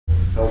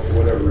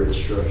whatever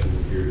instruction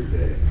we hear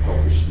today, help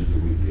us through the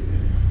week,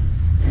 amen.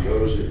 And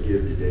those that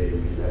give today,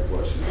 may that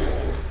blessing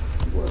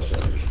bless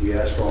others. We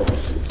ask all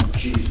this in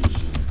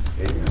Jesus'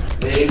 name.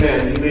 Amen.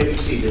 Amen. You may be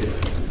seated.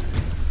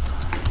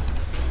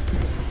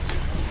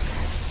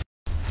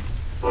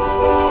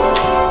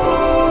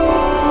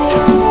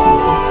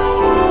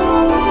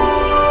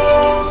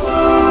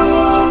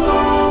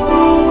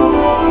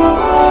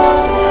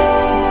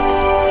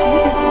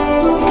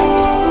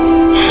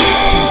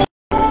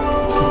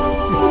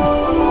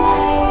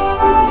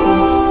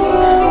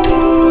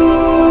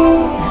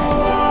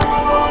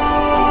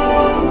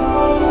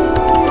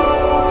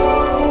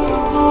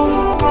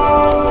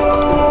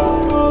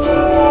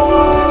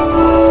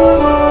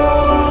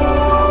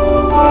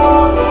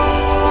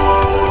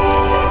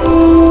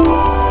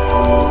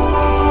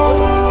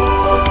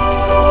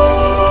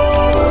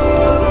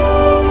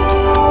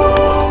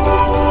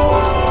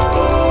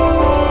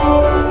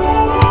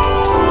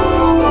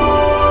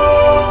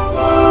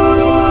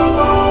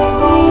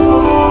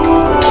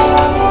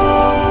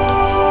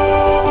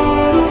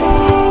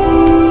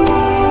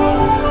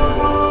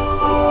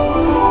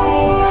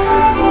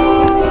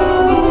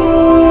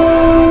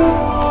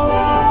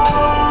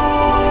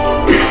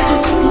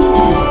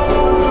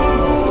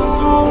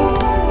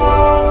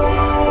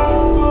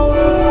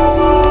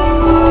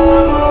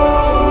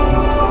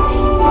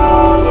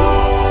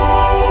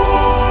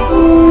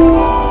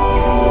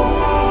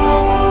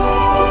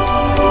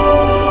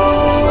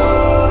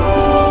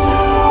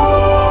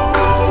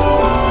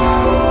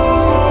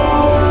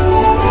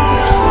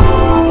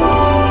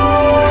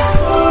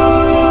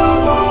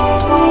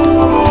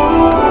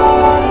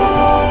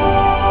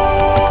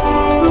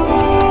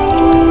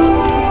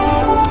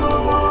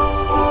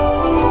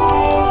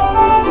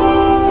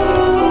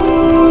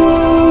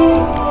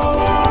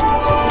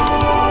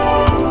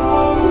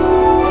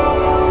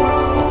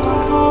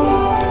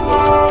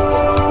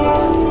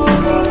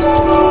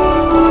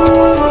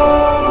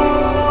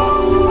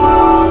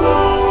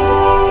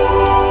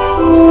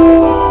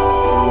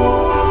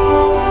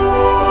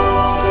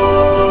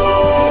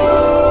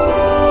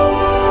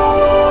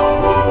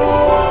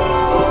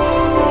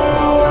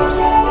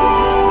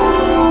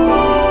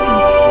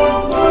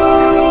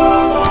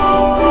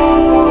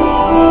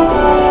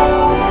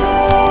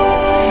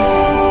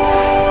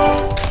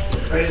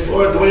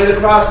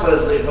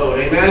 Crossbows they vote,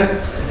 amen?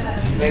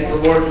 Thank the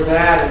Lord for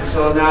that. And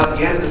so now at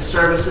the end of the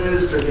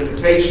services, during the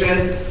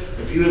invitation,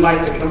 if you would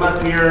like to come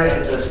up here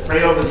and just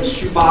pray over these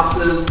shoe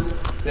boxes,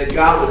 that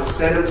God would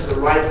send them to the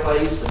right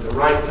place at the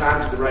right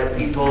time to the right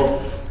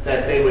people,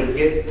 that they would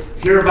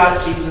hear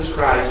about Jesus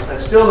Christ. That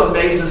still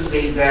amazes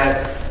me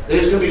that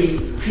there's going to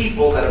be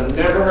people that have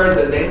never heard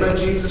the name of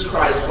Jesus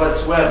Christ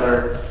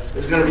whatsoever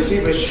is going to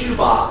receive a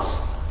shoebox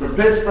from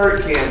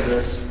Pittsburg,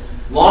 Kansas,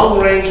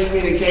 long-range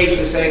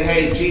communication saying,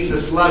 hey,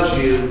 Jesus loves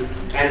you,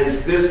 and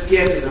this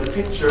gift is a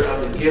picture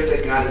of the gift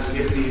that God has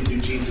given you through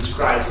Jesus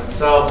Christ. And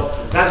so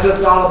that's what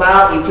it's all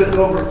about. We took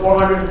over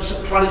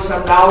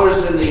 $420-some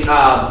in the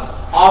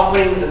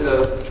offering, in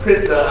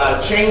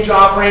the change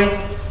offering,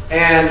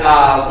 and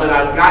when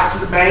I got to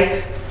the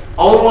bank,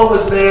 only one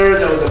was there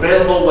that was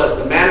available was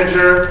the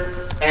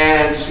manager,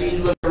 and she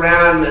looked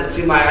around and it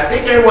seemed like, I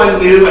think everyone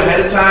knew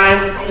ahead of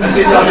time.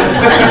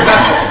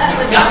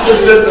 Y'all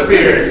just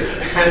disappeared.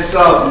 And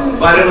so,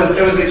 but it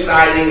was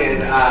exciting,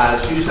 and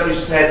she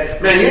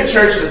said, man, your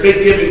church is a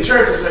big giving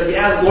church. I said,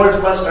 yeah, the Lord's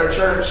blessed our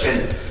church. And,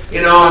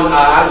 you know, and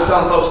I was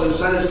telling folks in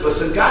Sunday school, I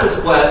said, God is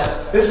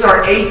blessed. This is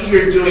our 8th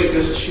year doing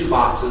Christmas shoe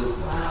boxes.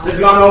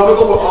 They've gone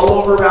all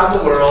over around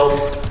the world,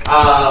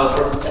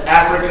 from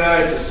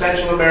Africa to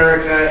Central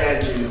America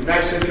and to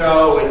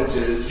Mexico and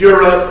to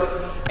Europe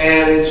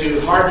and into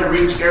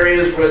hard-to-reach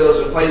areas where those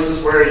are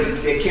places where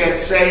they can't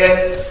say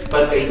it,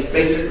 but they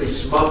basically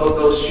smuggle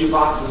those shoe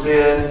boxes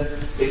in,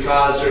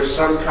 because there's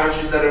some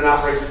countries that are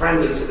not very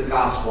friendly to the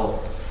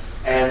gospel.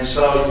 And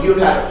so you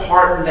have a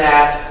part in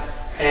that,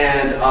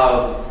 and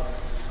of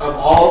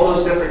all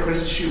those different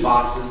Christmas shoe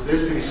boxes,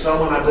 there's going to be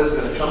someone I believe is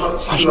going to come up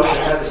to you and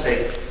have to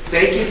say,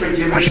 thank you for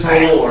giving to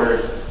the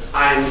Lord.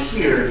 I'm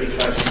here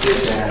because you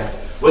did that.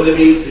 Whether it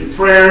be through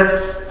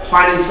prayer,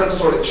 finding some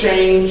sort of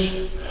change,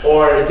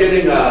 or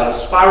getting a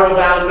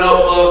spiral-bound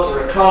notebook,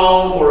 or a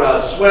comb, or a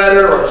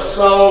sweater, or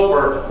soap,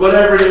 or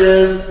whatever it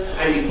is,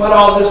 and you put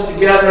all this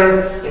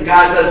together, and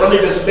God says, let me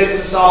just mix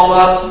this all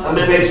up, let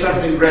me make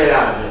something great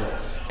out of it.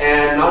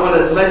 And I want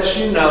to let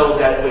you know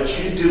that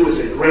what you do is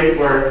a great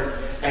work,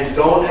 and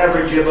don't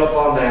ever give up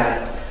on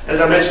that.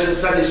 As I mentioned in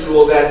Sunday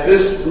school, that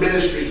this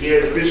ministry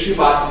here, the Christian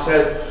Shoebox,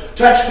 says,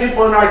 touch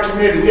people in our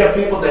community. We have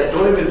people that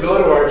don't even go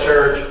to our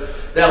church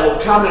that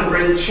will come and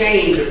bring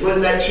change and put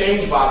in that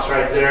change box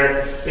right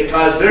there,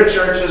 because their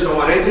churches don't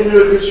want anything to do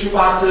with Christian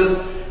shoeboxes,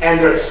 and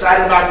they're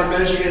excited about the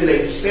ministry, and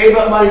they save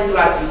up money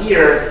throughout the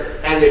year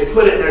and they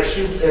put it in their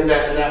in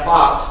that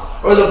box.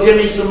 Or they'll give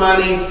me some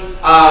money.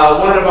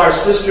 One of our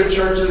sister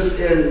churches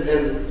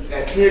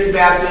at Community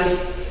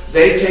Baptist,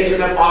 they've taken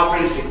up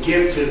offerings to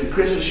give to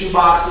Christmas shoe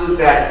boxes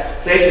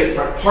that they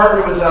can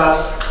partner with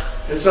us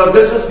And so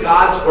this is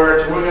God's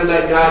work, and we're going to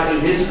let God do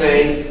His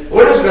thing.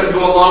 We're just going to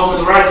go along for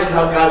the ride and see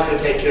how God's going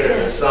to take care of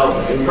us. So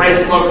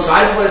praise the Lord. So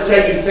I just want to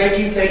tell you thank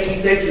you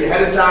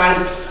ahead of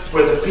time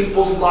for the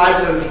people's lives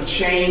that have been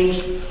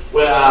changed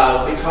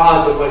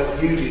because of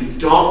what you do.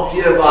 Don't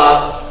give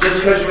up. Just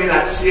because you may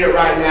not see it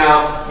right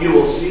now, you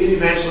will see it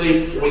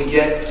eventually when we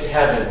get to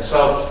heaven.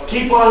 So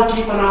keep on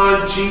keeping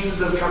on. Jesus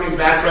is coming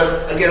back for us.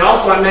 Again,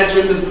 also I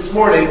mentioned this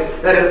morning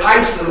that in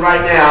Iceland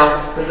right now,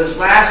 that this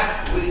last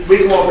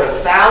week over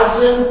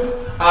 1,000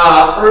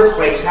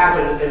 earthquakes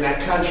happened in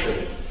that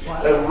country.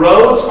 Wow. The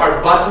roads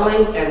are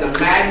buckling and the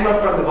magma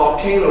from the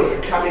volcanoes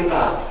are coming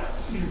up.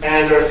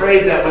 And they're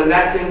afraid that when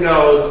that thing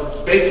goes,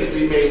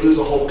 basically you may lose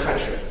a whole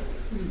country.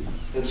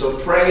 And so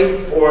pray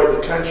for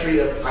the country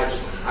of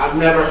Iceland. I've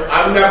never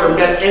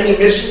met any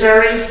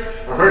missionaries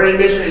or heard any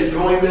missionaries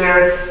going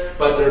there,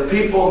 but there are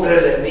people there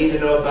that need to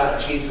know about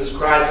Jesus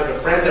Christ. I have a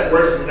friend that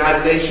works in the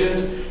United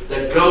Nations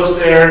that goes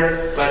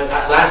there, but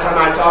last time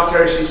I talked to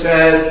her, she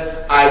says,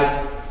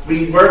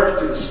 we work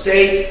through the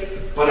state,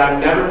 but I've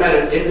never met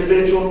an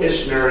individual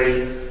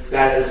missionary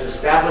that has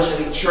established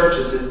any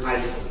churches in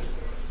Iceland.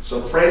 So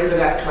pray for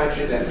that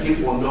country that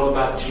people will know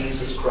about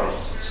Jesus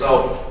Christ.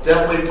 So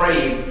definitely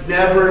pray. You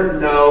never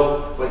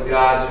know what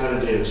God's going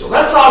to do. So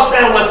let's all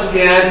stand once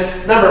again.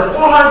 Number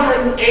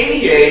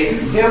 488,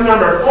 hymn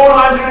number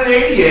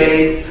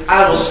 488,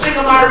 I Will Sing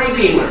of My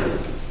Redeemer.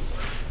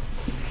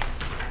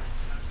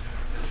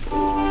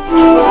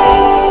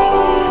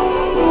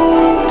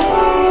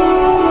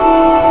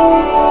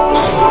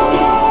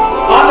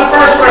 On the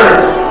first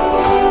verse.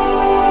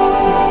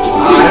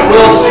 I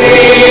will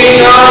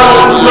sing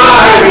of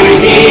my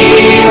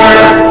Redeemer,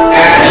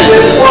 and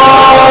His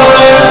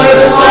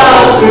wondrous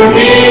love to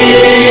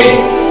me.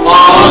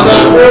 On the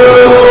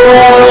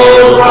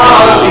cruel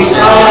cross He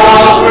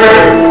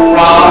suffered,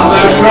 from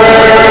the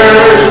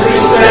curse He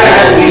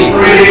set me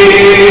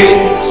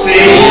free.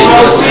 Sing,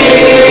 oh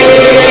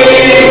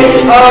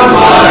sing of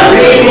my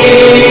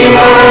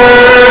Redeemer,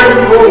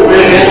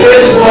 with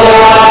His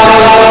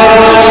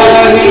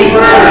blood He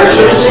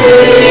purchased me.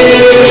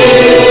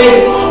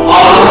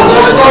 On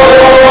the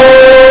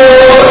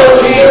cross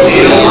He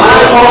sealed my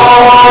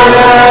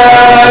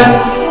pardon,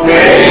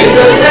 paid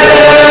the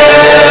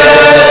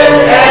debt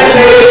and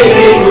made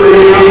me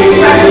free.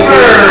 Second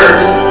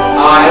verse. I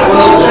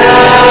will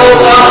tell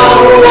the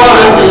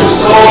wondrous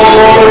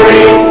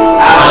story,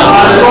 how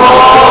my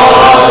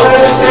lost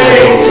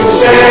estate to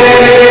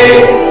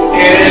save.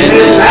 In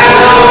His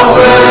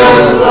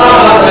boundless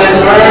love and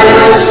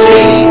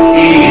mercy,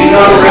 He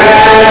the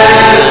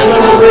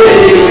ransom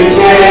freely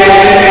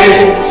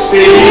gave.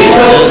 Sing,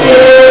 oh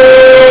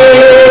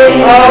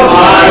sing of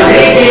my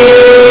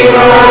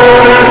Redeemer,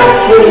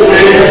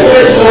 with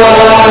His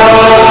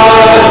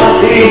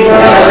blood He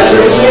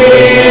purchased me.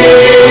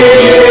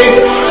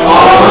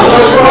 On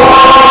the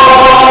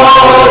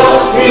cross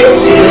He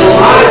sealed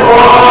my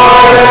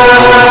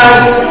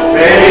pardon,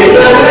 paid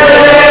the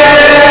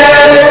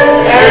debt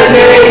and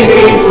made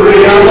me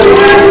free. On the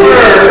last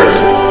verse,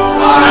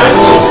 I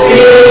will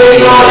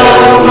sing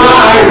of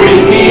my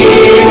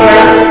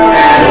Redeemer,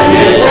 and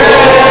His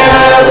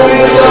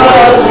every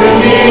love to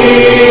me.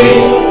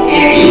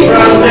 He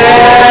from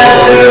death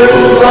to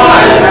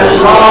life hath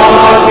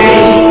brought me,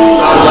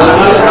 Son of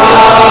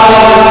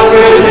God,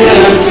 with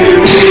Him to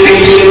me.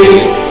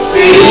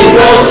 Sing,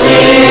 oh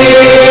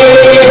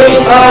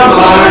sing of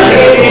my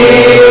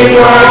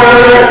Redeemer,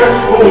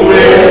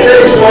 with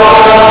His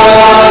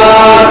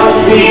blood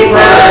He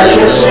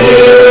purchased me.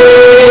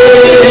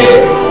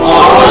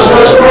 On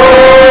the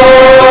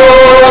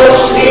cross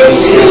He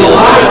sealed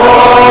my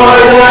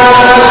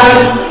pardon,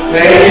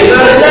 paid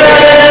the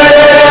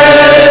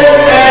debt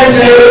and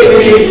made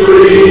me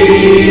free.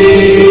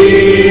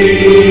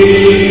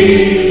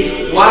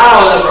 Wow,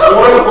 that's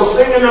wonderful.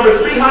 Singing number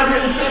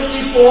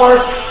 354,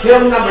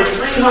 hymn number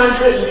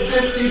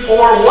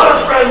 354. What a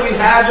friend we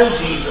have in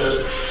Jesus.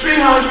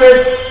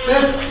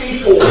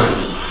 354.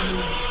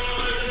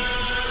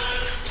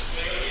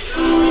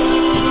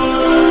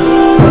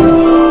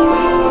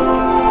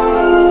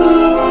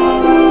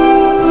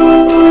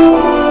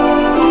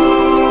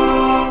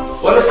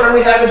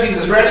 We have in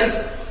Jesus. Ready?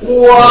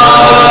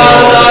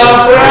 What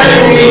a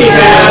friend we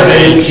have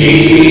in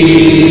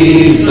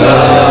Jesus.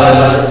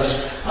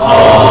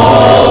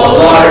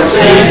 All our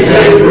sins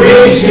and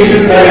griefs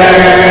to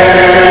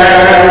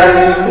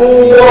bear.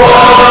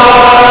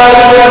 What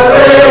a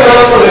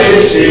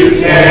privilege to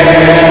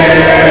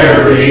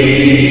carry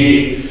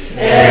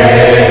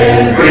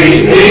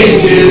everything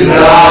to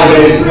God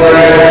in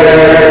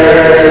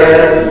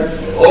prayer.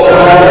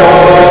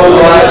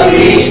 Oh, what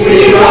peace we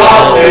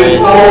often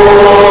forfeit.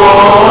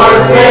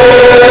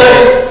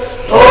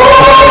 Oh,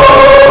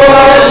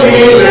 what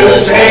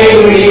needless pain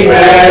we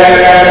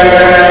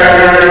bear.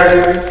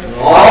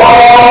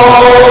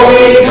 All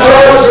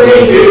because we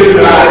do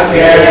not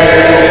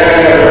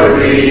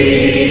carry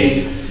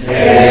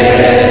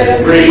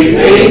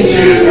everything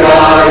to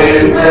God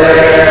in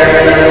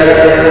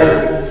prayer.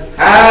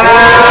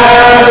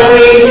 Have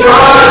we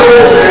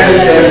trials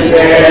and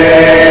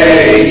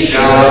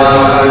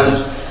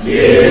temptations?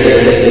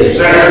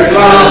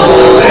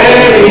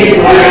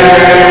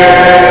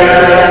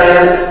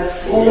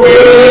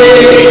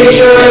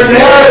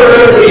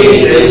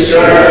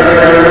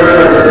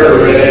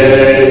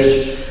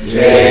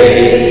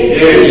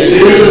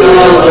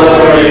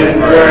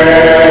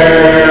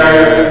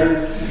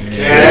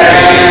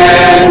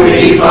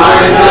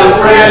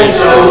 and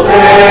so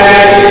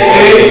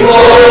faithful,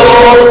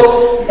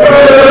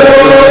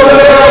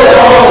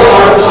 all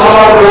our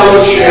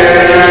sorrows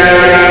share.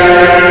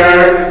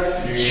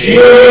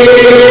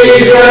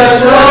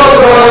 Jesus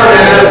knows our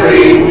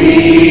every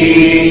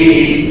weakness.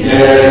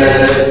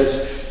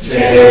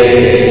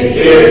 Take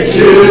it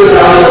to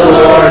the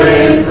Lord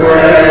in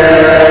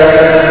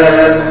prayer.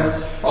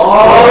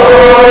 All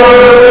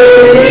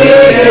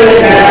weak and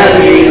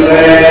heavy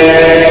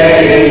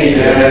laden,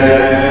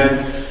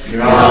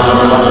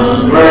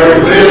 comfort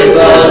with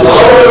the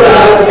Lord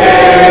of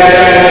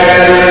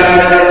care.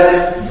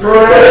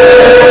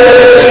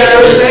 Precious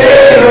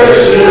Savior,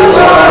 still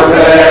our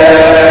refuge.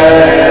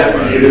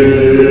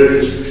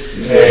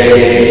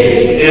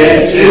 Take it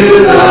to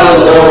the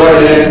Lord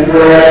in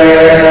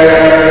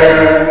prayer.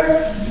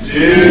 Do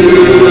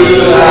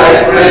thy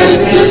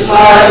friends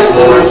despise,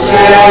 Lord,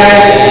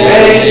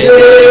 save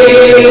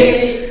thee.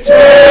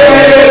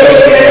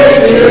 Take it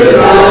to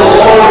the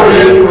Lord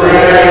in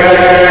prayer.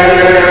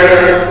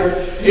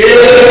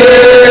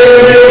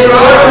 His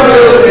arms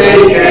will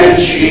take and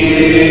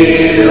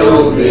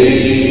shield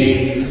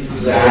thee.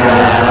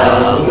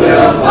 Thou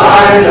wilt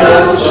find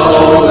us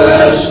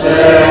soulless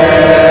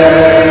there.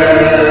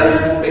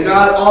 And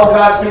God, all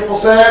God's people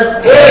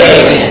said,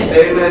 Amen.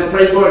 Amen.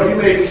 Praise the Lord. You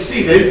may be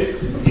seated.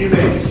 You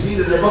may be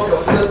seated in the book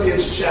of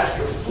Philippians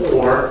chapter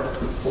 4.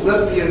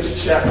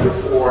 Philippians chapter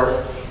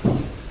 4.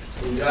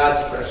 In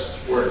God's precious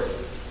word.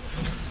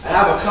 I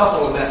have a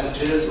couple of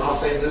messages, and I'll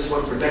save this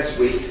one for next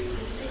week.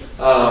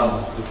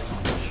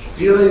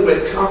 Dealing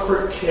with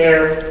comfort,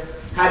 care,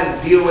 how to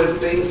deal with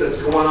things that's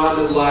going on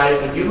in life.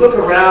 When you look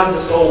around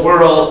this whole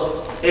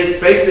world, it's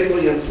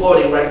basically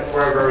imploding right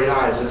before our very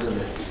eyes, isn't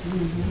it?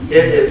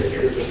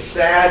 It's a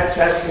sad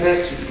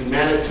testament to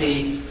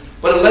humanity,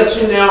 but it lets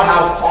you know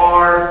how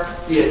far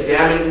the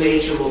Adamic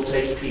nature will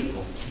take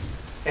people.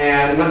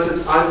 And once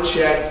it's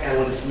unchecked and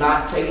when it's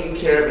not taken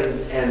care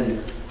of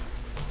and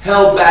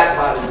held back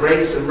by the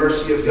grace and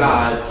mercy of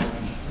God,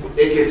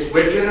 it gets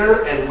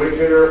wickeder and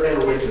wickeder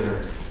and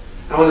wickeder.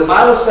 And when the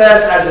Bible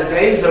says, as the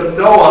days of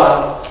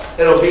Noah,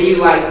 it'll be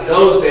like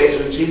those days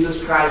when Jesus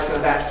Christ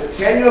comes back. So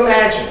can you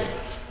imagine,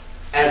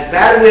 as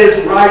bad it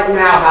is right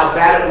now, how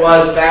bad it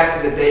was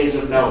back in the days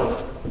of Noah?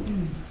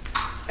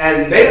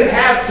 And they didn't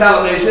have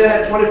television. They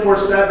had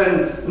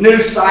 24/7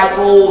 news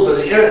cycles or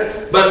the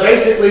internet. But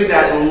basically,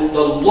 the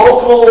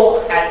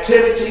local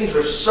activities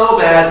were so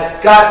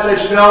bad. God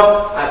says, you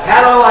know, I've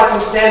had all I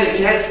can stand. You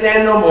can't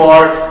stand no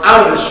more.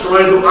 I'm going to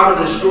destroy them. I'm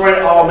going to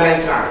destroy all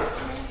mankind.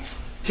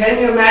 Can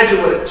you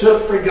imagine what it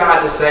took for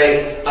God to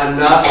say,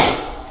 enough,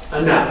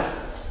 enough?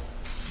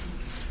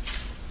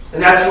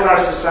 And that's what our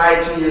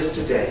society is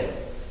today.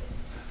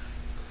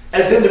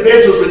 As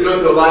individuals, we go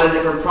through a lot of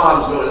different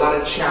problems, a lot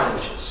of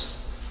challenges,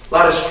 a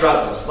lot of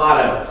struggles, a lot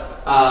of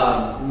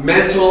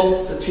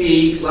mental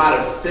fatigue, a lot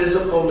of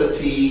physical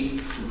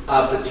fatigue,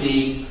 a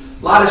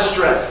lot of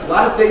stress, a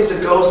lot of things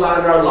that goes on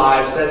in our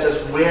lives that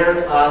just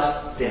wear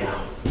us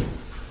down.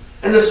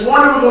 And this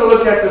morning we're going to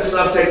look at the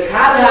subject,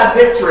 how to have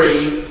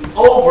victory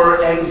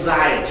over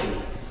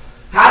anxiety.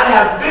 How to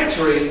have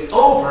victory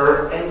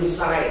over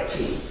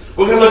anxiety.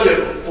 We're going to look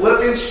at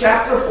Philippians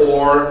chapter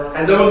 4,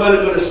 and then we're going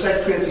to go to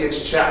 2 Corinthians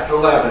chapter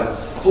 11.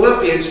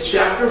 Philippians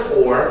chapter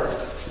 4,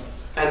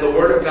 and the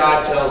Word of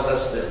God tells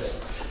us this.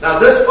 Now,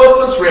 this book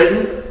was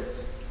written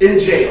in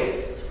jail.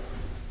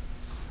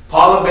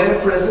 Paul had been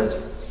imprisoned.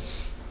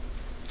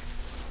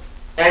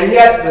 And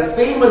yet, the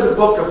theme of the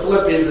book of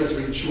Philippians is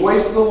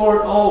rejoice in the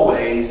Lord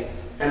always.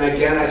 And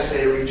again, I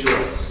say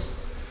rejoice.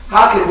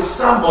 How can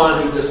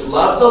someone who just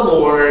loved the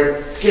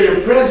Lord get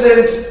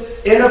imprisoned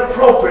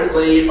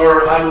inappropriately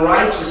or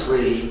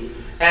unrighteously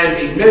and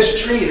be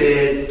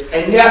mistreated,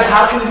 and yet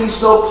how can he be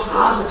so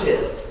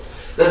positive?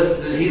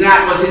 Was he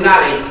not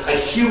a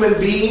human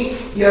being?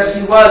 Yes,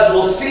 he was.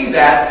 We'll see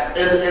that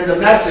in the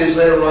message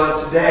later on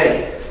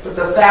today. But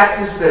the fact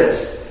is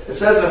this. It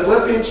says in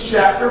Philippians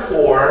chapter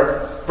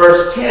 4,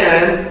 verse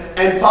 10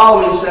 and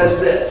following says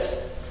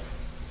this.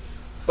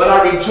 But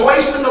I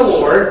rejoiced in the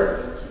Lord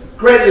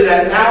greatly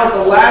that now at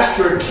the last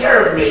your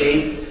care of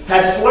me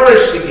had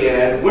flourished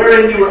again,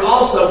 wherein you were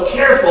also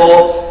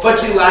careful,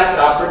 but you lacked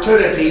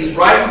opportunities,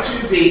 writing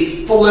to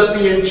the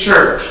Philippian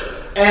church.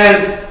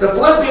 And the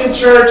Philippian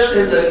church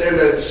in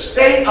the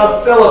state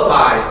of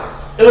Philippi,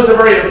 it was a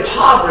very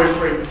impoverished,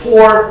 very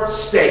poor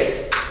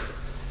state.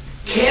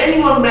 Can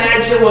you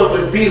imagine what it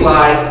would be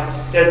like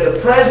if the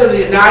President of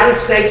the United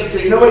States would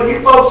say, you know what,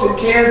 you folks in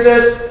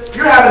Kansas,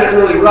 you're having it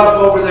really rough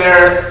over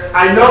there.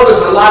 I know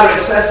there's a lot of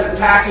excessive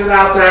taxes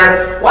out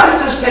there. Why don't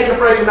you just take a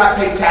break and not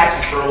pay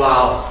taxes for a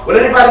while? Would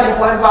anybody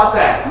complain about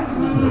that?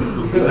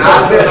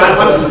 Not a bit. I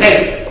want to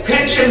say,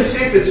 pinch him to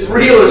see if it's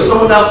real or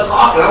someone else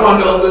talking. I want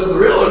to know if this is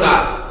real or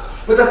not.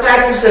 But the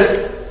fact is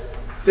this,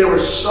 they were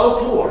so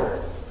poor,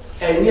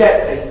 and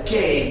yet they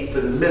gave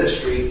for the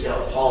ministry to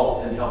help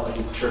Paul and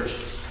helping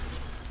churches.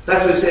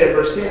 That's what we say in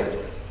verse 10.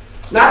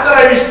 Not that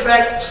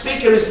I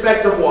speak in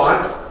respect of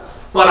want,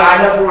 but I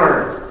have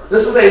learned.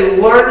 This is a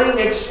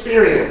learning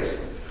experience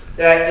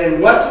that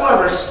in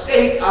whatsoever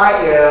state I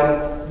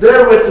am,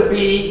 therewith to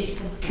be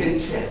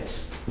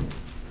content.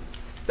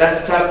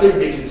 That's a tough thing to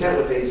be content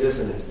with things,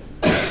 isn't it?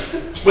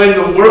 When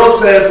the world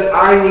says,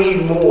 I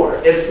need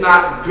more, it's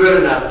not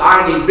good enough.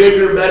 I need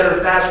bigger,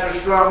 better, faster,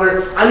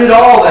 stronger. I need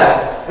all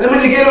that. And then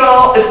when you get it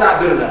all, it's not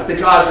good enough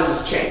because it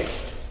has changed.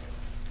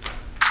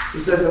 He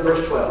says in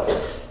verse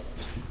 12,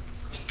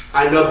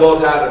 I know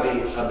both how to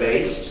be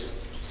abased.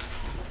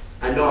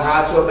 I know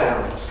how to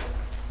abound.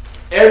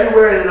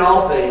 Everywhere and in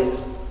all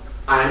things,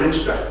 I am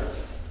instructed.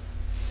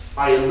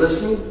 Are you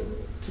listening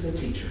to the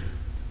teacher?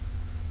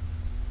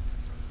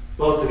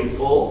 Both to be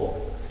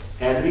full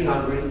and to be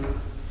hungry,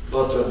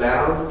 both to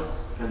abound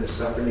and to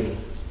suffer need.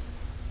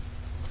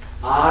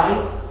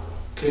 I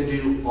can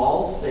do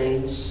all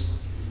things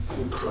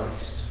through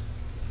Christ,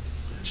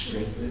 which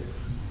strengtheneth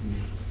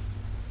me.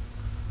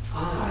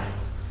 I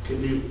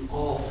can do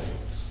all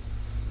things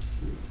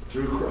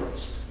through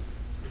Christ,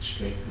 which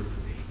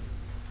strengtheneth me.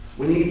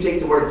 We need to take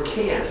the word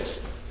can't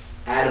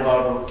out of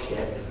our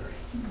vocabulary.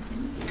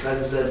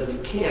 Because it says we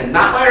can.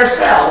 Not by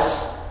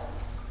ourselves.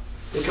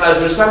 Because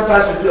there's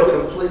sometimes we feel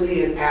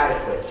completely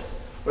inadequate.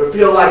 Or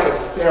feel like a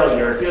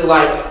failure. Or feel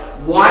like,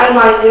 why am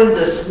I in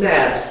this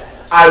mess?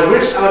 I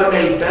wish I would have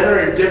made better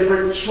and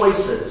different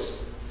choices.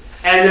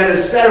 And then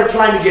instead of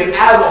trying to get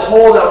out of the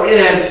hole that we're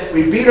in,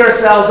 we beat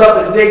ourselves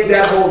up and dig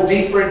that hole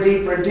deeper and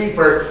deeper and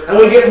deeper. And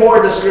we get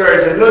more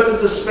discouraged. And go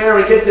through despair,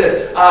 we get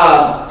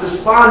to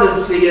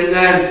despondency, and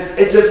then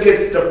it just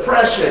gets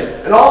depression.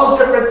 And all those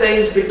different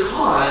things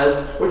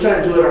because we're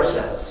trying to do it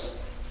ourselves.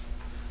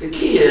 The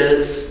key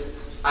is,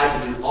 I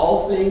can do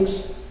all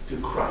things through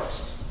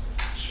Christ.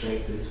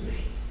 Strengthens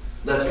me.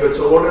 Let's go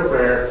to a word of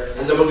prayer,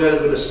 and then we're going to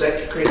go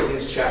to 2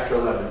 Corinthians chapter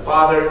 11.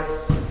 Father,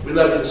 we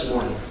love you this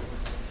morning.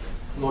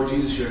 Lord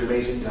Jesus, you're an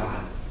amazing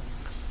God.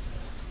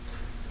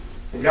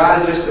 And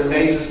God, it just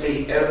amazes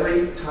me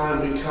every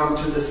time we come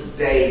to this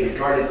day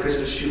regarding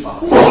Christmas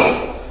shoebox.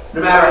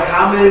 No matter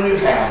how many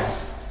we've had,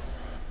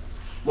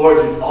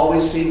 Lord, you've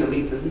always seemed to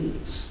meet the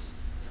needs.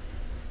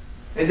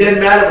 It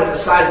didn't matter what the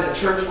size of the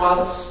church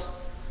was.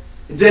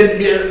 It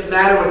didn't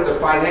matter what the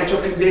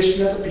financial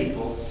condition of the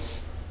people.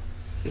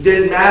 It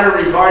didn't matter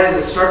regarding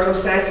the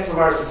circumstances of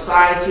our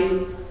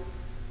society.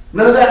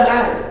 None of that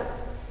mattered.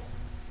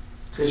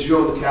 Because you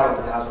own the cattle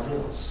of 1,000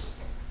 hills.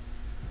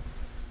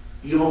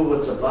 You own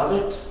what's above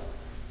it.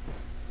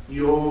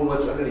 You own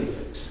what's underneath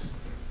it.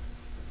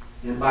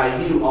 And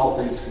by you, all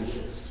things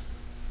consist.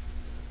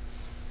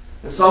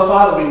 And so,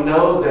 Father, we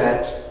know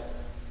that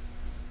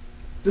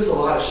there's a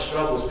lot of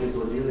struggles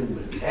people are dealing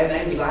with. And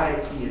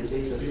anxiety and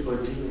things that people are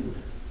dealing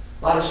with.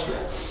 A lot of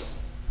stress.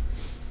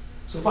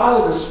 So,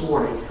 Father, this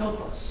morning, help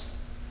us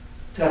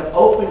to have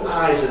open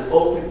eyes and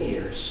open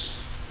ears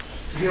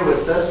to hear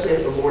what thus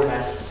saith the Lord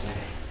has to say.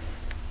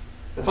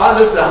 And Father,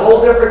 this is a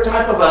whole different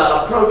type of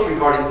approach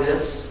regarding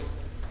this.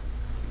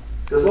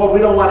 Because, Lord, we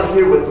don't want to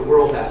hear what the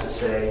world has to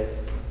say.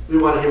 We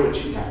want to hear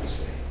what you have to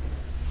say.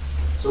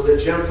 So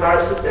that Jim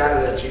Fryer sit down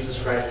and let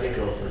Jesus Christ take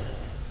over.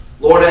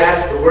 Lord, I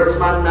ask the words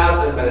of my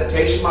mouth and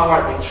meditation of my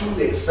heart be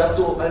truly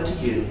acceptable unto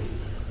you.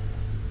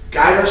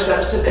 Guide our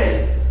steps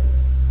today.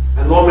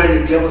 And Lord, may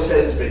we be able to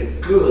say it's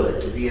been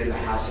good to be in the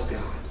house of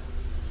God.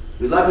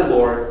 We love you,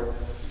 Lord.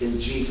 In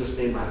Jesus'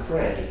 name I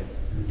pray.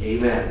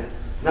 Amen.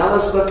 Now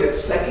let's look at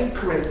 2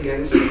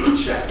 Corinthians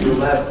chapter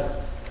 11.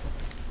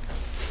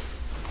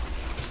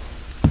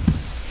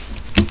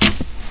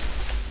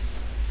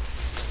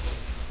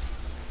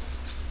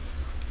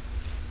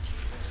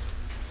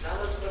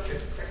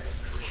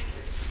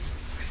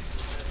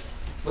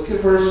 Look at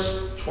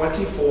verse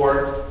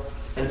 24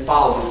 and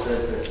following. It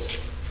says this.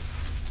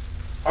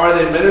 Are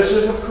they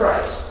ministers of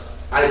Christ?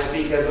 I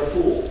speak as a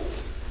fool.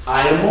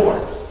 I am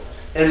more.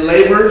 In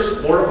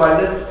labors more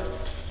abundant.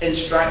 In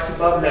stripes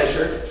above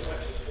measure.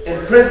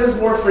 In prisons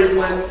more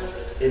frequent.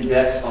 In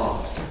deaths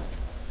oft.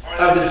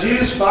 Of the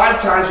Jews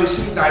 5 times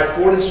received I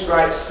 40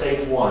 stripes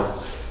save one.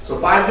 So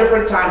 5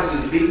 different times he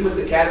was beaten with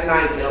the cat of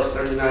 9 tails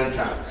 39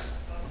 times.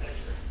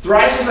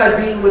 Thrice was I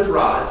beaten with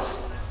rods.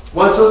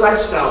 Once was I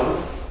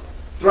stoned.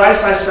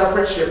 Thrice I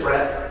suffered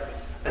shipwreck.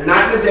 A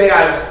night and a day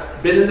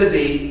I've been in the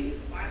deep.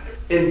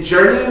 In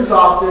journeyings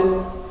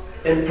often.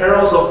 In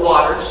perils of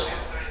waters.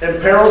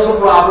 In perils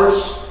of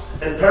robbers.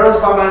 In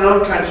perils by mine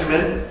own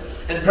countrymen.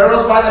 In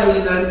perils by the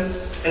heathen.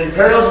 In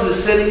perils in the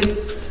city.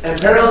 In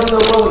perils in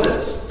the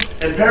wilderness.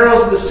 In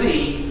perils in the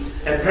sea.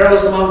 In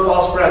perils among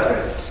false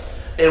brethren.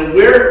 In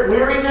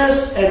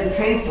weariness and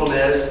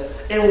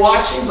painfulness. In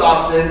watchings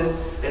often.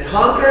 In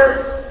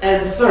hunger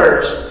and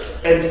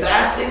thirst. In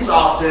fastings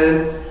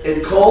often.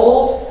 In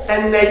cold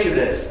and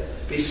nakedness.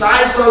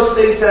 Besides those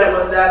things that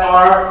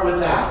are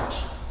without.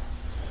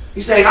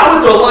 He's saying, I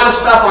went through a lot of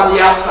stuff on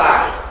the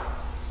outside.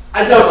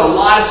 I dealt with a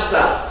lot of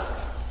stuff.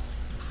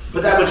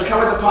 But that which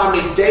cometh upon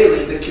me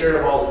daily, the care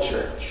of all the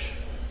church.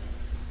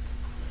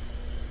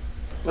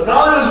 But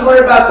not only was he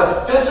worried about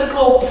the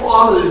physical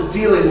problem he was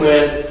dealing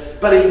with,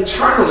 but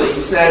internally, he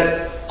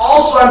said,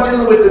 also I'm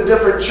dealing with the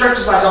different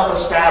churches I help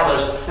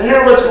establish, and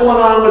hear what's going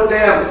on with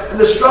them, and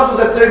the struggles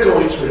that they're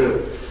going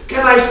through.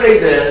 Can I say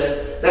this?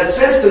 That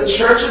since the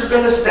church has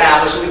been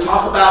established, and we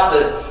talk about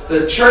the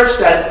the church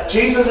that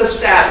Jesus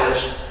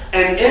established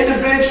and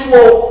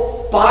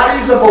individual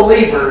bodies of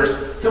believers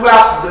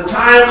throughout the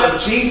time of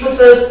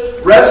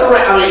Jesus'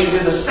 resurrection,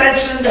 his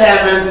ascension to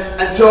heaven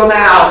until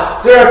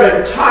now, there have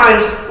been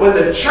times when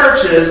the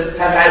churches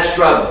have had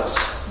struggles.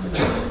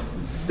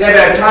 They've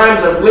had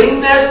times of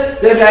leanness.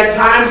 They've had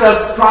times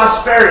of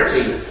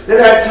prosperity. They've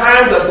had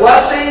times of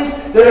blessings.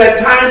 They've had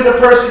times of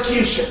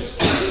persecutions.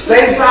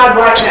 Thank God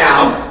right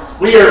now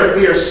we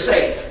are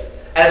safe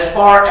as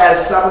far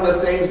as some of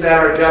the things that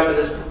our government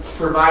is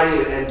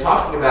providing and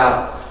talking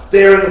about.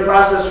 They're in the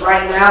process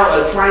right now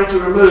of trying to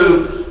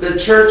remove the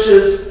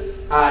church's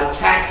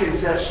tax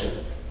exemption.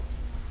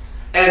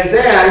 And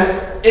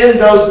then in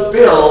those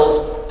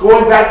bills,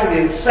 going back to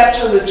the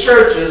inception of the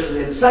churches, from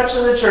the inception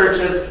of the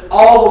churches,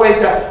 all the way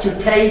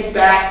to pay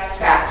back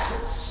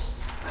taxes.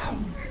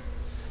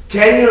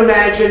 Can you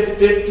imagine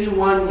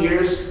 51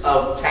 years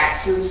of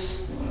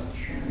taxes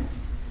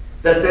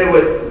that they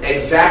would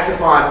exact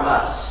upon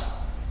us?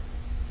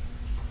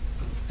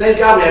 Thank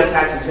God we have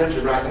tax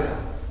exemption right now.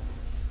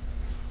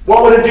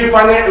 What would it do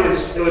financially?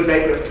 It would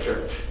bankrupt the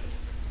church.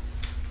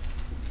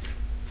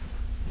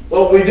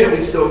 What would we do?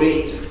 We'd still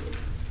meet.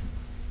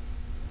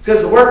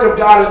 Because the work of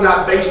God is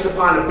not based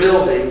upon a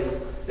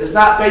building. It's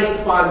not based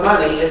upon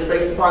money. It's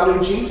based upon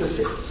who Jesus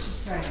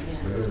is. Right,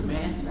 yeah.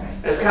 Man, right.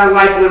 It's kind of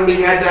like when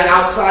we had that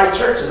outside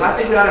churches. I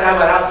think we ought to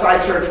have an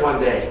outside church one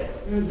day.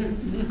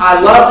 I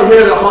love to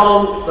hear the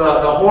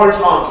horns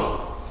honking.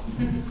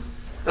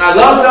 And I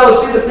love to be able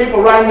to see the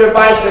people riding their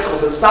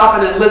bicycles and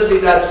stopping and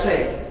listening to us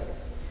sing.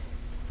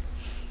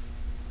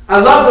 I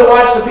love to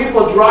watch the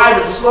people drive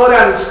and slow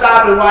down and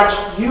stop and watch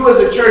you as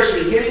a church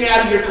be getting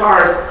out of your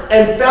cars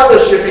and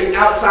fellowshipping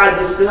outside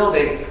this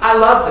building. I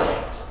love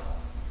that.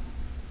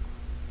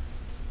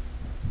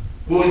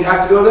 Will we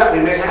have to go to that?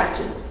 We may have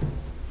to.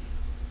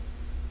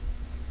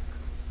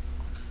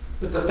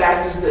 But the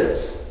fact is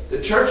this.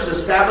 The church is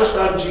established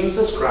on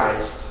Jesus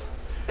Christ,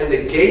 and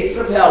the gates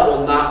of hell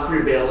will not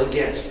prevail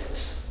against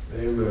it.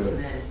 Amen.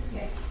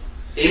 Yes.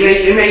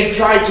 It may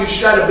try to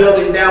shut a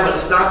building down, but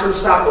it's not going to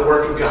stop the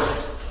work of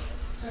God.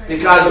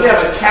 Because we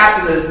have a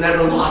captain that's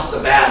never lost a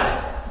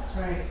battle. That's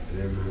right.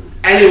 Amen.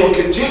 And he will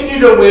continue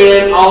to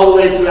win all the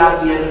way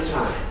throughout the end of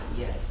time.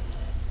 Yes.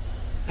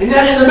 And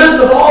then in the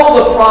midst of all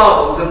the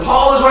problems, and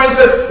Paul is writing,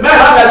 says, man,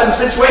 I've had some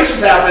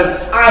situations happen.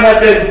 I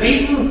have been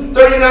beaten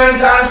 39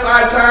 times,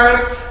 5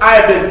 times. I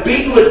have been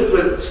beaten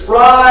with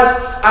rods.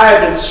 I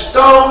have been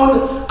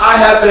stoned. I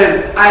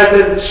have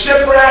been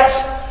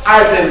shipwrecked.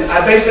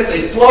 I've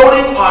basically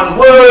floating on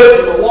wood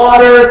in the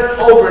water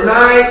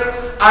overnight.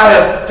 I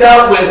have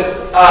dealt with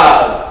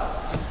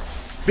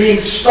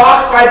being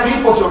stalked by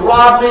people to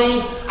rob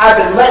me. I've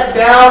been let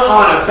down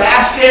on a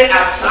basket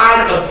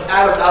outside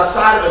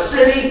of a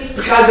city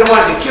because they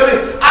wanted to kill me.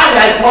 I've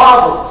had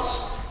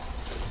problems.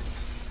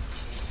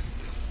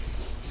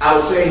 I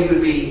would say he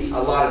would be a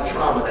lot of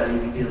trauma that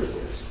he'd be dealing with.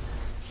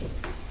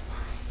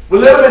 We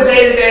live in a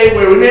day-to-day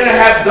where we may not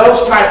have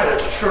those type of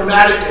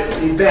traumatic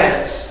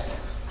events,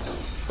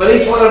 but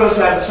each one of us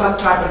have some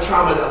type of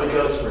trauma that we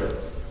go through.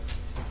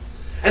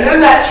 And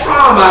in that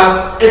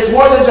trauma, it's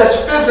more than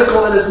just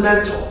physical, it is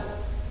mental.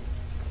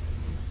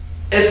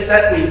 It's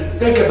that we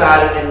think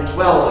about it and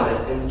dwell on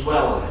it and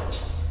dwell on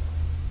it.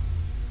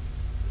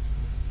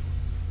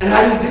 And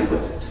how do you deal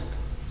with it?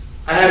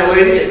 I had a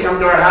lady that come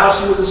to our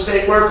house, she was a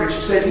state worker, and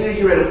she said, you need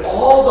to get rid of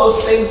all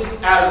those things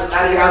out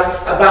of your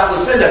house about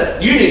Lucinda.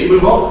 You need to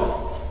move on.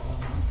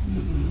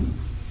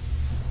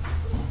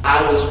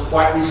 I was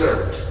quite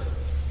reserved.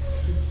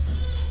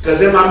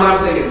 Because in my mind,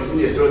 I'm thinking, you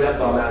need to throw that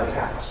bum out of the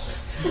house.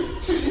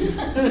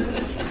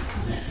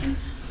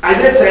 I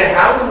did say,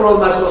 how in the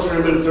world am I supposed to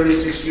remove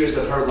 36 years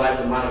of her life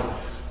and my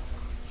life?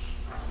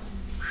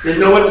 Didn't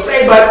know what to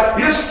say, but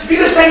if you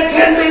just take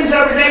 10 things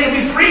every day, you'll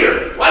be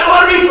freer. Why do I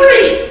want to be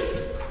free?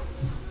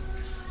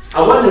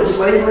 I wasn't in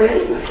slavery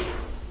anyway.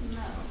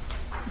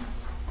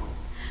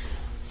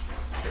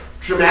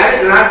 Traumatic,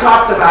 and I've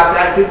talked about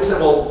that. People say,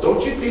 well,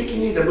 don't you think you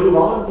need to move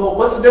on? Well,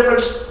 what's the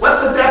difference?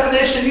 What's the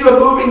definition of you of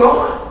moving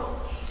on?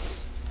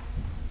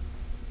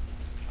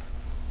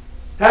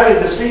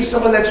 Having to see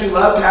someone that you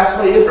love pass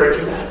away is very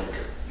traumatic.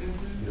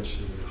 Yes,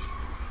 it is.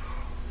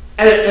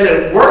 And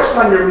it works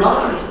on your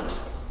mind.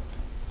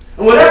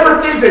 And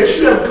whatever things that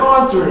you have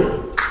gone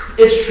through,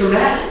 it's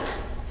traumatic.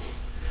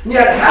 And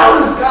yet, how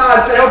does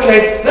God say,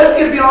 okay, let's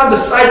get beyond the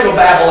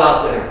psychobabble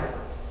out there.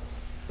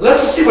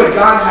 Let's just see what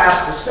God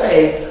has to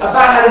say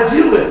about how to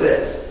deal with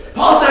this.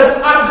 Paul says,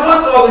 I've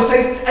gone through all these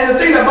things, and the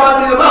thing that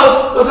bothered me the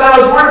most was that I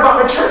was worried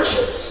about my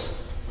churches.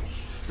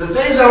 The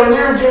things that were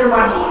near and dear to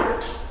my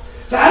heart.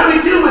 So how do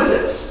we deal with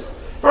this?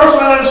 First,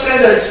 we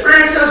understand that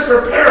experiences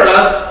prepare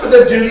us for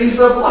the duties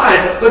of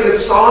life. Look at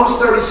Psalms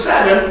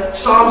 37.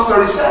 Psalms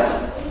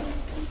 37.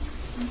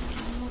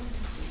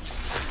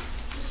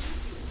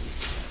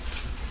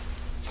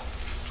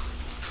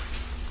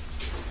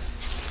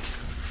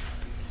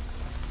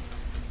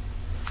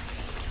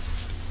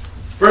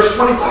 Verse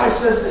 25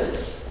 says this.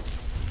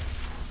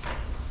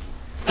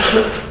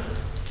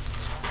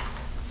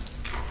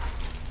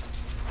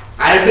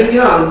 I have been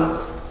young,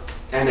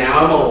 and and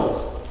now I'm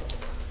old.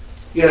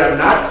 Yet I've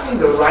not seen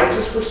the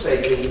righteous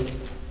forsaken,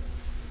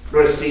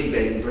 nor his seed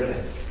begging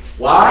bread.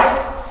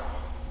 Why?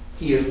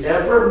 He is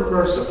ever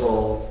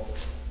merciful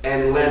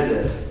and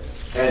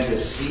lendeth, and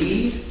his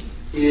seed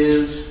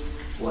is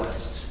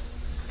blessed.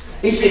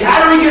 You see,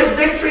 how do we get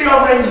victory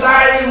over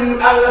anxiety?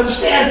 I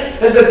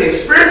understand is that the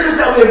experiences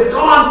that we have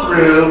gone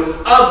through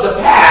of the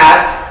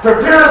past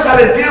prepare us how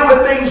to deal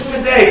with things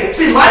today.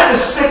 See, life is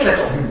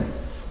cyclical.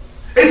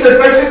 It just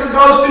basically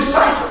goes through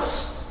cycles.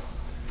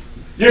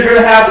 You're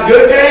going to have the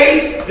good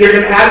days. You're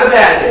going to have the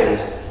bad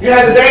days. You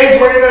have the days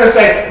where you're going to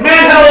say,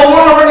 man, hello,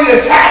 Lord, we're going to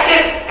attack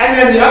it. And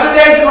then the other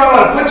days you're going to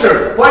want to put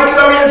your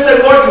blanket over here and say,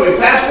 Lord, can we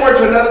fast forward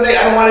to another day?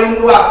 I don't want to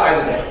even go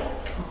outside today.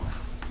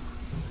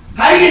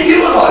 How do you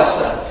deal with all that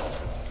stuff?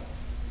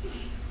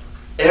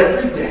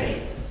 Every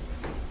day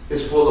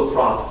is full of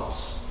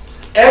problems.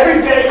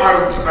 Every day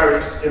are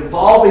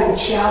involving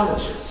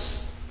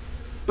challenges.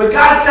 But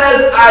God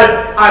says,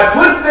 I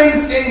put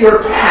things in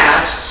your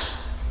past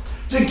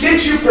to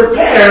get you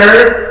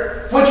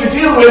prepared for what you're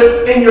dealing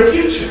with in your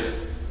future.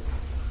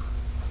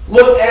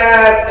 Look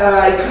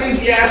at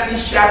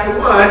Ecclesiastes chapter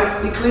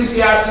 1.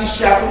 Ecclesiastes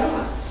chapter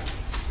 1.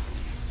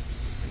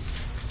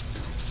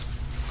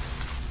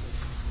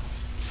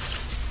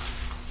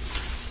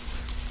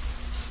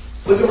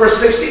 Look at verse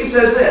 16,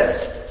 says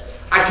this.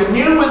 I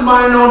commune with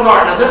mine own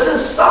heart. Now this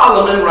is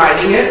Solomon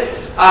writing it.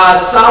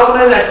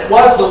 Solomon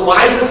was the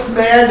wisest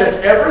man that's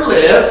ever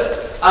lived.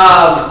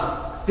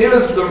 He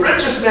was the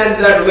richest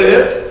man that ever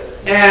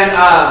lived.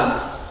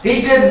 And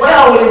he did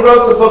well when he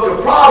wrote the book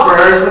of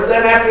Proverbs, but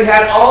then after he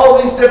had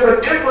all these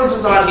different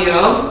influences on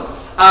him,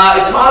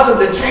 it caused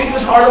him to change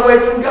his heart away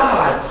from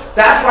God.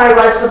 That's why he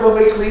writes the book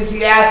of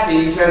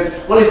Ecclesiastes. And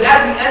when he's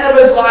at the end of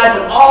his life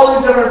and all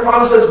these different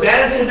promises,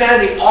 vanity,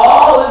 vanity,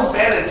 all is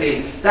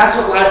vanity. That's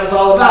what life is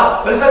all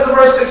about. But it says in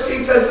verse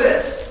 16, says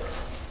this.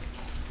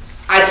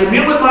 I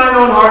commune with mine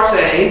own heart,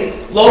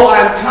 saying, Lo, I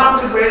am come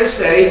to great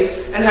estate,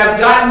 and have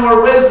gotten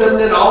more wisdom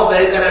than all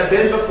they that have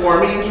been before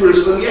me in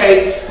Jerusalem.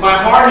 Yea, my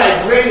heart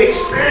had great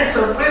experience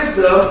of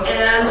wisdom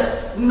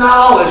and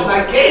knowledge. And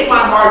I gave my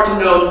heart to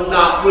know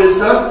not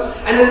wisdom,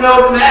 and to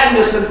know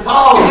madness and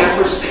folly,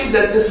 and perceive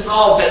that this is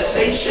all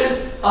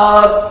vexation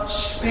of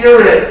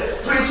spirit.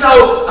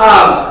 So,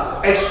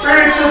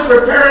 experiences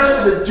prepare us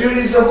for the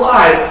duties of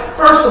life.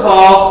 First of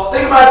all,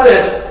 think about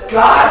this.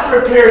 God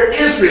prepared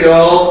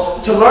Israel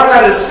to learn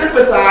how to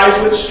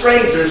sympathize with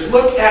strangers.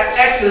 Look at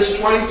Exodus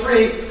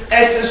 23.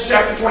 Exodus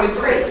chapter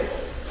 23.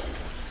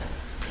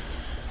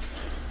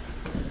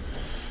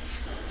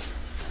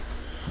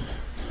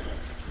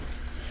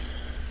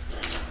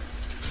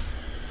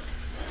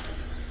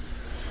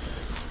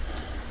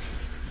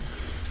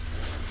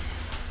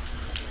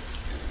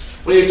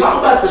 When you talk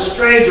about the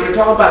stranger, we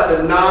talk about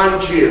the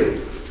non-Jew.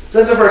 It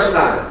says in verse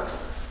 9,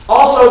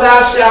 Also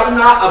thou shalt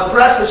not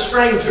oppress a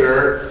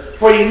stranger,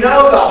 for you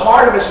know the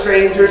heart of a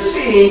stranger,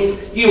 seeing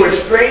you were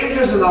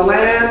strangers in the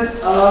land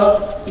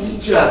of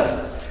Egypt.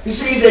 You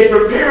see, they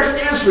prepared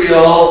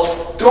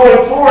Israel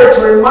going forward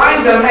to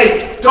remind them,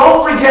 hey,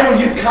 don't forget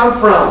where you've come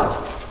from.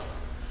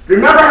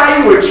 Remember how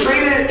you were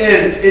treated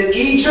in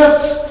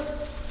Egypt?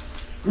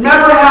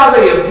 Remember how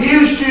they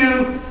abused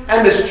you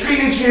and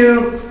mistreated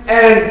you?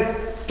 And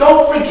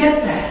don't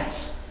forget that.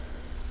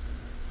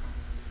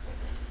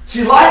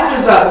 See, life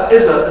is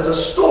a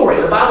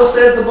story. The Bible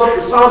says in the book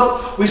of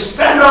Psalms, we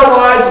spend our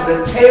lives as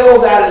a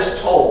tale that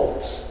is told.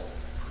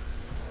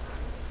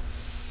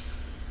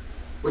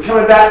 We're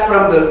coming back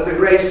from the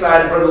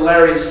graveside, Brother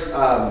Larry's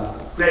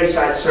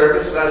graveside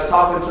service. I was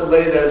talking to a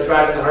lady that was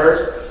driving the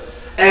hearse.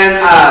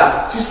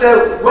 And she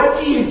said, what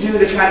do you do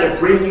to kind of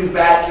bring you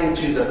back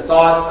into the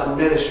thoughts of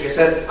ministry? I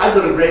said, I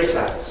go to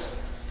gravesides.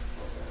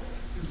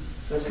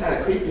 That's kind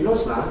of creepy. No,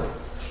 it's not.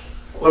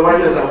 What I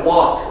do is I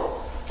walk.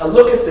 I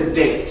look at the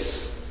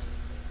dates.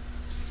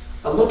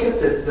 I look at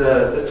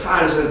the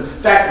times. And in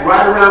fact,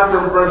 right around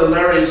from Brother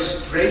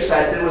Larry's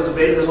gravesite, there was a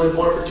baby that was only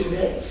born for 2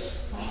 days.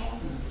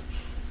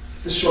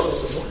 The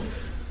shortness of life.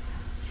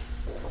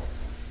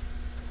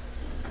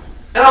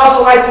 And I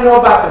also like to know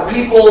about the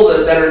people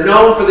that are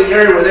known for the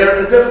area where they're,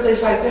 and different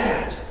things like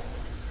that.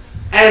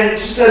 And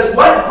she says,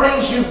 what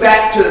brings you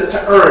back to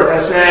earth? I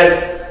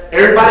said,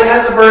 everybody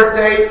has a birth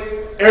date.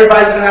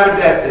 Everybody's going to have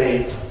a death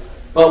date.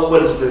 But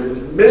what is the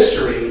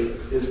mystery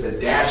is the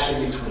dash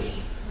in between.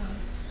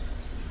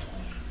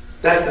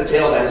 That's the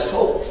tale that is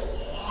told.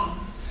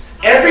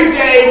 Every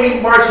day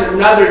marks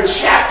another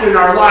chapter in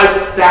our lives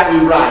that we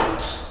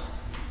write.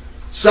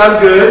 Some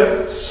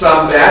good,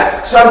 some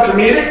bad, some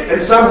comedic,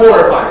 and some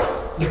horrifying.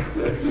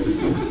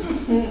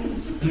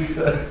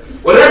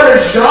 Whatever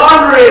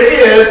genre it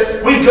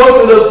is, we go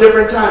through those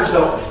different times,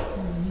 don't we?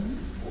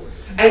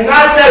 And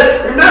God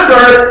says,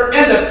 remember,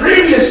 in the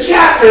previous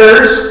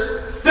chapters,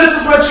 this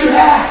is what you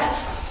had.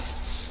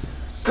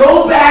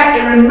 Go back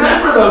and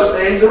remember those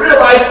things and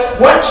realize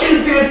what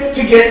you did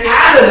to get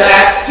out of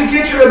that, to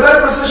get you in a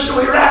better position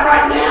where you're at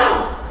right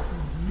now.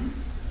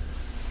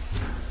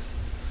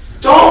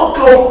 Don't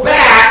go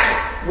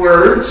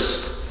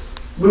backwards,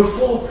 move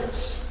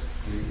forwards.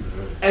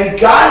 And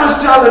God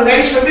was telling the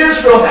nation of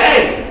Israel,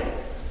 hey,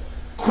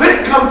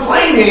 quit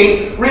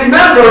complaining.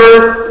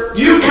 Remember,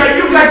 you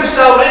got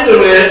yourself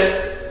into it.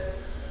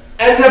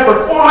 And then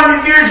for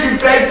 400 years you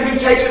begged to be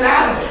taken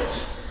out of it.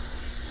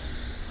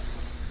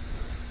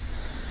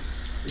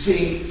 You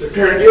see,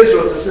 preparing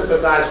Israel to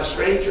sympathize with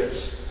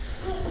strangers.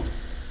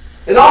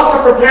 It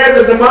also prepared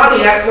the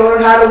demoniac to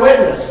learn how to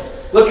witness.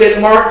 Look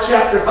at Mark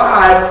chapter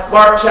 5.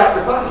 Mark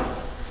chapter 5.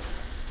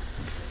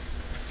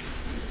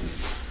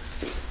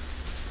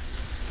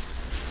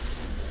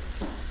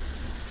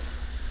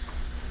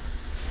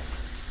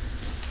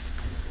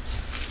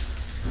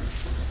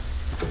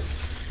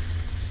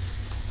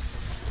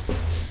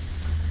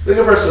 Look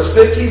at verses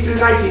 15 through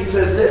 19.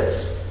 Says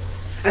this.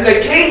 And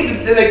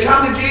they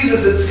come to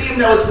Jesus and see him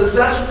that was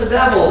possessed with the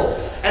devil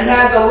and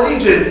had the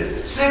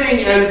legion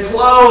sitting and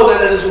clothed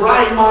and in his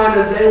right mind,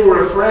 and they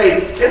were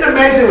afraid. Isn't it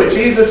amazing what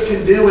Jesus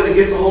can do when he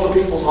gets a hold of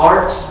people's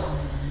hearts?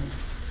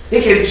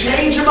 He can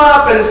change them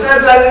up, and it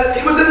says that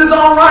he was in his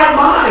own right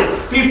mind.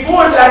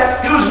 Before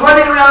that, he was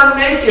running around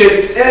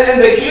naked in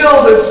the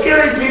hills and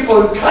scaring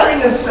people and cutting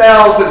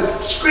themselves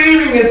and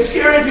screaming and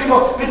scaring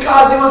people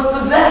because he was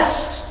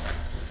possessed.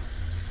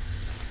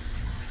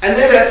 And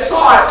they that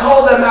saw it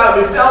told them how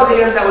it befell to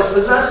him that was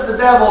possessed with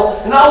the devil,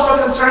 and also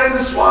concerning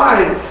the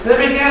swine. And they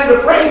began to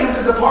pray him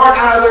to depart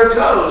out of their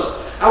coast.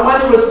 And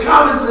when he was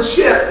come into the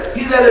ship,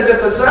 he that had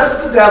been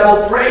possessed with the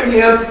devil prayed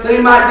him that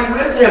he might be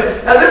with him.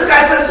 Now this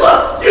guy says,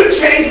 look, you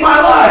changed my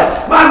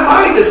life. My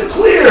mind is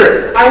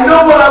clear. I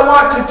know what I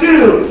want to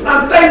do.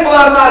 I'm thankful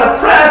that I'm not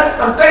oppressed.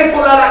 I'm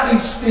thankful that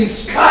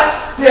these cuts,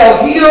 they'll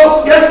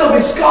heal. Yes, there'll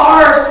be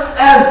scars.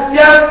 And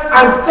yes,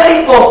 I'm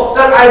thankful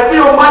that I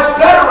feel much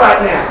better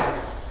right now.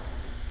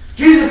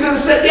 Jesus could have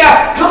said,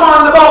 yeah, come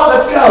on the boat,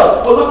 let's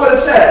go. But look what it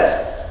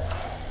says.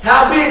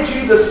 Howbeit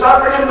Jesus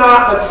suffered him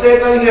not, but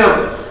saith unto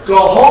him, go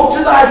home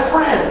to thy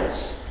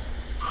friends,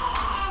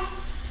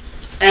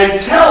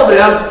 and tell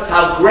them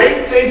how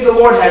great things the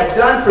Lord hath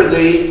done for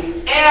thee,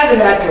 and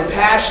had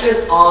compassion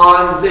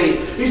on thee.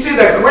 You see,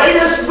 the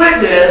greatest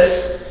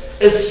witness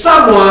is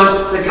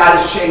someone that God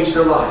has changed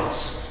their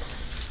lives.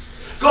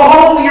 Go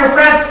home to your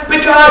friends,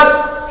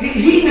 because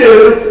he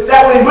knew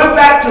that when he went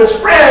back to his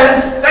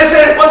friends, they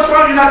said, what's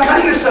wrong? You're not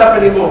cutting yourself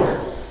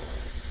anymore.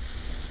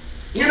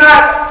 You're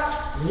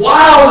not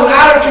wild and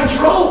out of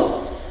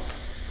control.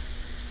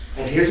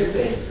 And here's the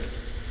thing.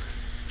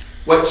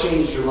 What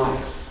changed your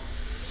life?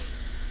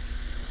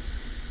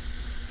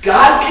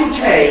 God can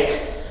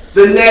take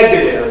the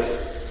negative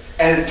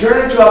and turn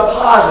it into a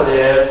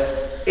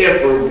positive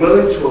if we're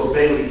willing to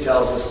obey what he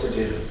tells us to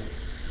do.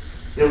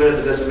 Even if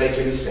it doesn't make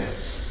any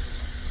sense.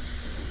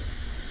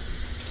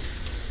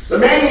 The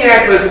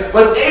maniac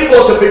was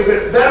able to be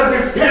better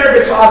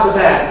prepared because of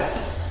that.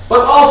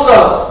 But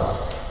also,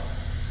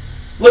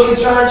 look at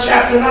John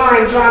chapter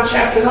 9. John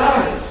chapter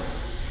 9.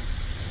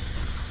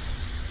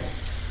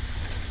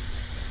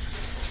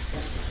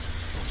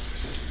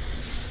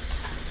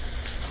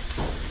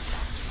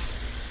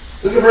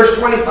 Look at verse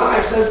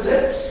 25. Says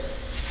this.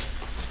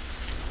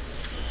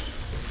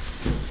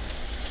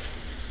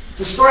 It's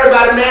a story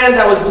about a man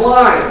that was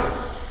blind.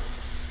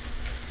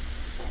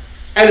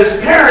 And his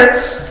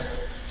parents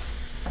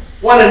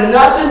wanted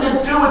nothing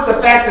to do with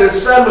the fact that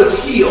his son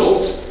was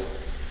healed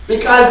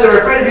because they were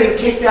afraid of being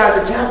kicked out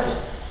of the temple.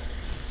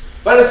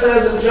 But it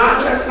says in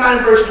John chapter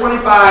 9, verse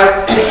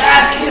 25, they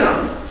asked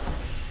him.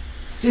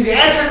 He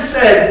answered and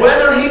said,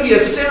 whether he be a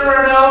sinner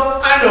or no,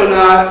 I know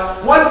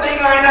not. One thing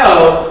I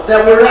know,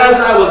 that whereas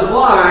I was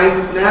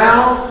blind,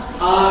 now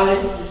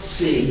I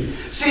see.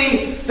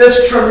 See,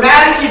 this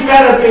traumatic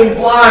event of being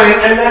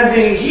blind and then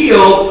being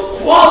healed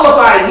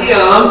qualified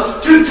him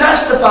to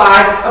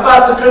testify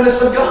about the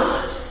goodness of God.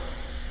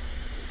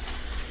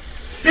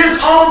 His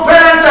own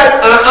parents said,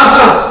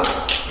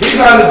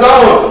 he's on his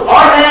own.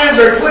 Our hands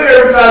are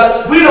clear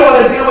because we don't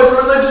want to deal with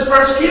religious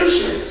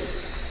persecution.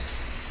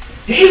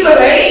 He's of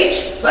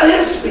age. Let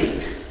him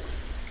speak.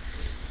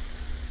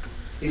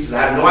 He said,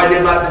 I have no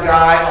idea about the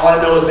guy. All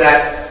I know is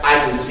that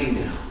I can see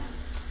now.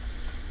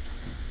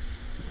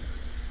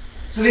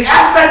 So the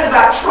aspect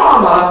about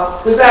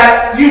trauma is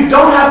that you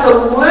don't have to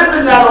live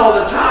in that all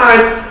the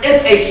time.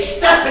 It's a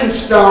stepping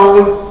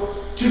stone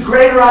to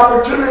greater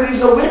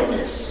opportunities of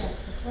witness.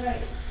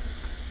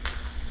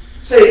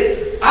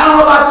 Say, I don't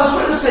know about this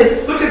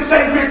witnessing. Look at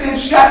 2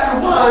 Corinthians chapter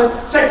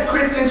 1. 2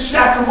 Corinthians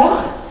chapter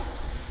 1.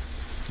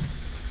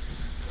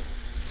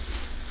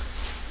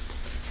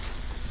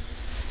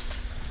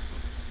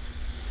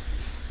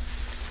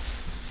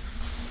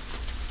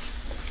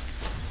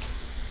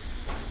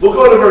 We'll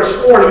go to verse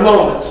 4 in a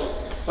moment.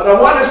 But I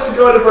want us to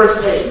go to verse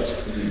 8.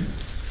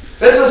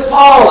 This is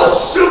Paul, a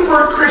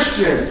super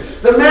Christian.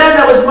 The man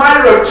that was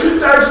mighty wrote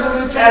 2/3 of the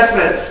New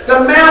Testament.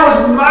 The man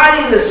was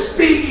mighty in his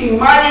speaking,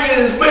 mighty in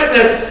his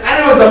witness,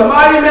 and he was a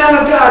mighty man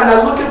of God.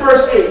 Now look at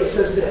verse 8. It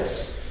says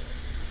this.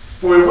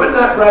 For we would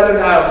not, brethren,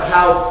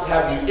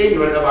 have you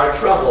ignorant of our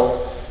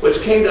trouble,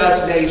 which came to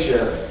us in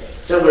Asia,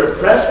 that we were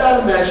pressed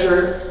out of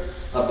measure,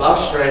 above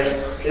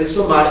strength,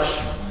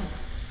 insomuch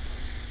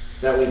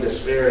that we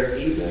despaired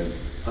even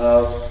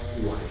of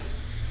life.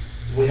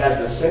 We had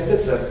the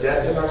sentence of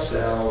death in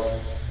ourselves,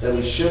 that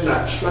we should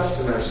not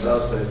trust in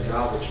ourselves, but in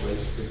God which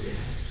raised the dead.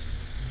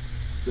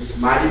 This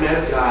mighty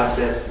man of God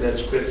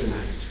that's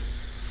kryptonite,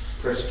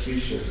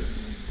 persecution,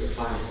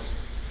 defiance.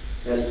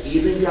 That he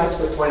even got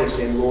to the point of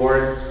saying,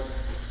 Lord,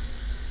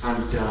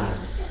 I'm done.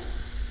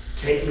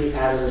 Take me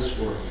out of this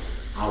world.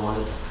 I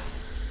want to die.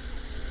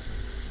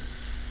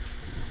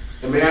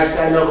 And may I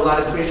say, I know of a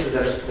lot of Christians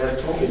that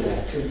have told me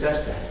that,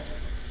 confessed that.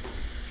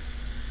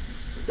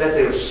 That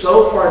they were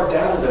so far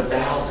down in the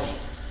valley,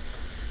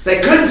 they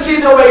couldn't see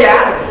their way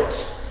out of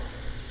it.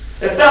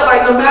 It felt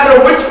like no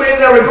matter which way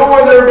they were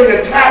going, they were being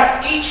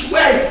attacked each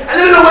way. And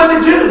they didn't know what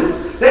to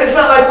do. They just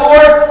felt like,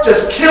 Lord,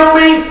 just kill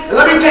me and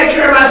let me take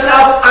care of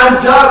myself.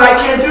 I'm done. I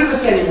can't do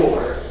this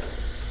anymore.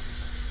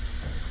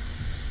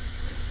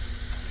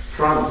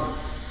 Trauma.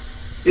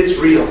 It's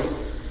real.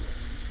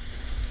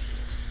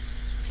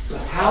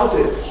 But how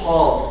did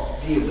Paul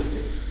deal with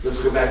it?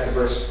 Let's go back to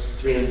verse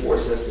 3 and 4. It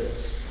says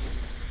this.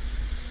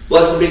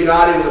 Blessed be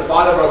God, even the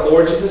Father of our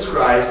Lord Jesus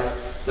Christ,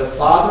 the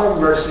Father of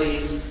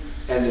mercies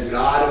and the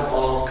God of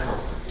all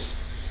comfort,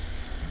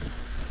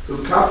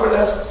 who comfort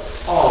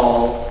us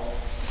all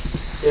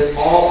in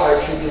all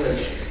our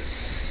tribulation.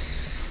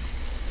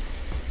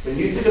 When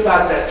you think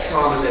about that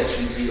trauma that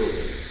you deal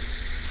with.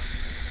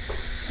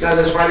 Now,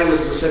 this Friday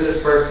was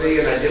Lucinda's birthday,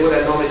 and I did what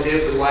I normally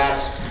did for the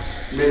last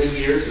many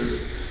years,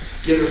 is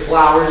give her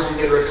flowers and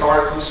get her a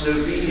card from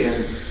Snoopy,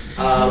 and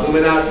we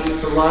went out to eat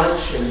for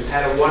lunch and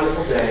had a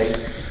wonderful day.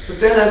 But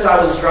then as I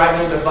was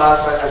driving the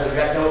bus, as I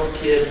got done with the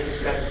kids, I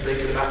just got to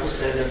thinking about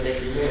Lucinda and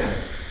thinking, man,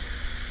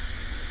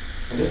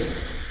 I miss her.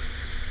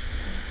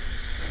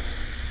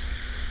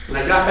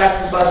 When I got back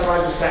to the bus,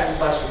 I just sat in the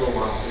bus for a little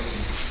while.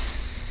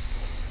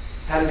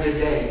 Had a good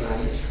day, but I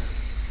miss her.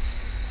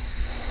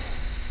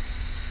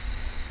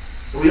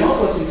 And we all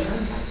go through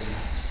times like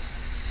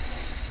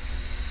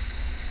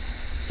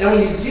that. And when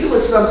you deal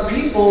with some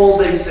people,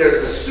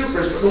 they're the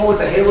supers, but the one with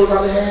the halos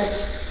on the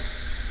heads,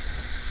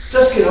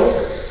 just get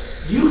over it.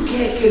 You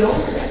can't get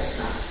over that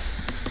stuff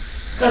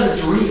because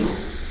it's real.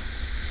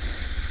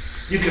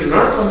 You can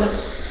learn from it.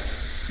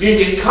 You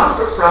can get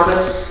comfort from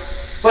it,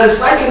 but it's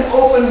like an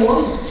open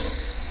wound.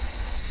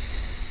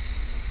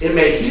 It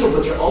may heal,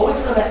 but you're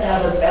always going to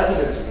have an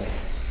evidence of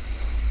that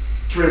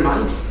to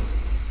remind you.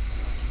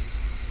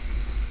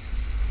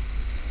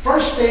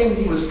 First thing,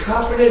 he was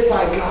comforted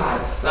by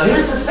God. Now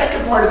here's the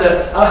second part of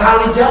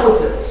how he dealt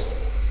with this.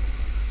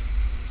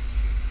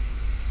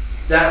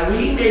 That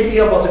we may be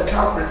able to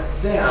comfort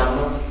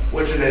them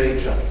which are in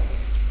each other.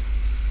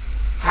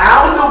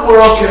 How in the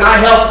world can I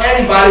help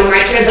anybody when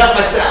I can't help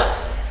myself?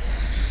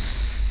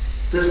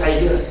 This is how you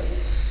do it.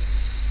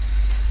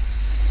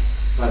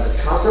 By the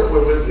comfort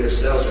wherewith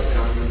yourselves are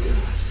comforted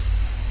God.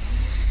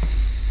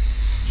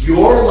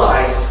 Your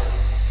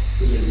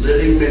life is a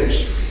living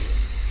ministry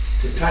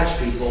to touch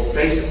people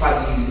based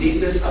upon the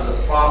uniqueness of the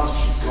problems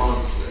that you've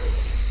gone through.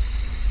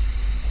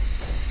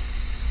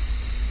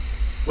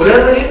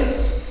 Whatever it is.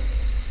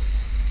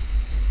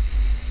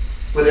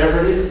 Whatever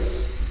it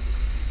is.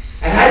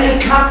 And how do you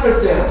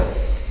comfort them?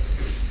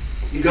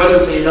 You go to them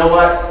and say, you know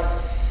what?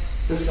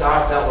 This is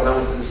how I felt when I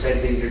went through the same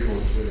thing you're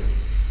going through.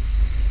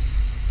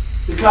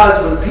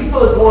 Because when people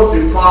are going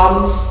through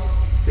problems,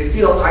 they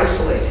feel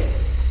isolated.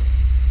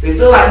 They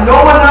feel like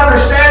no one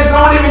understands,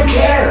 no one even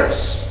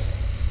cares.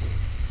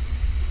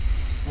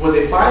 When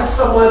they find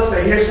someone,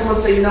 they hear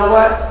someone say, you know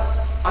what?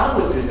 I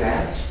went through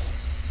that.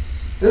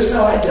 This is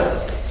how I dealt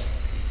with it.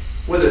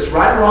 Whether it's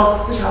right or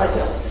wrong, this is how I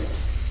dealt with it.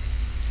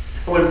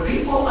 And when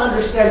people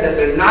understand that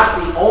they're not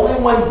the only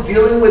one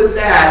dealing with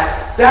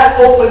that, that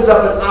opens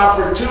up an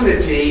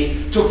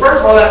opportunity to,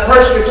 first of all, that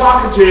person you're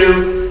talking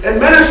to, and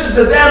minister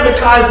to them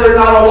because they're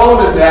not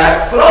alone in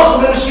that, but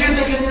also minister to you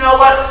thinking, you know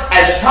what,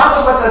 as tough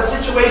as what that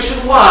situation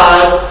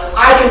was,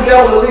 I can be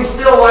able to at least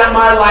feel like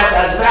my life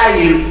has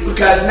value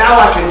because now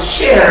I can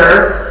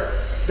share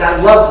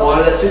that loved one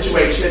or that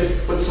situation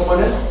with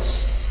someone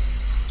else.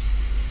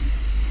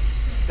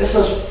 It's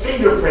those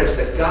fingerprints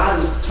that God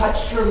has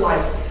touched your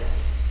life with.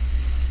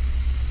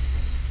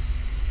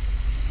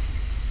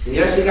 And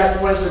yes, he got to the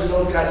point where he says,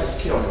 no, God, just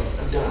kill me.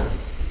 I'm done.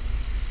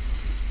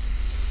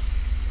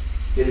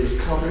 Yet he was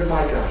comforted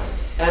by God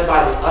and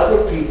by the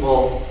other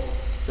people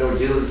that were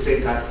dealing with the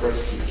same type of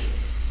persecution.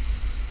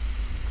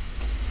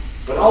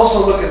 But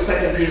also look at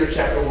 2 Peter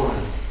chapter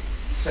 1.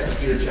 2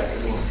 Peter chapter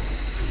 1.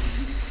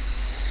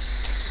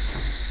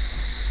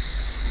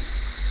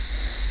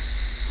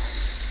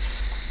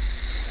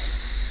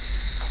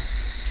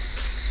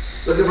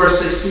 Look at verse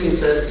 16, it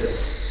says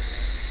this.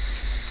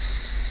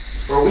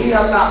 For we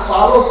have not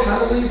followed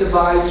cunningly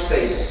devised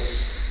fables,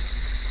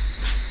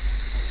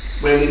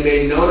 when we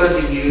made known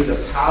unto you the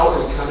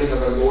power and coming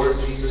of our Lord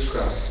Jesus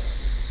Christ.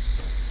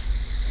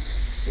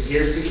 And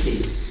here's the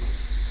key.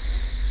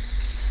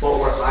 But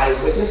we're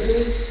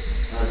eyewitnesses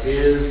of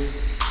his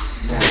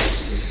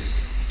majesty.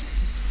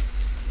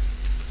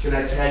 Can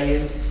I tell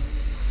you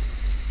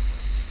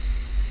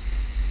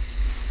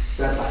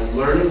that by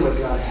learning what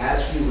God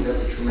has for you,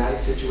 whatever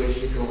traumatic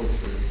situation you're going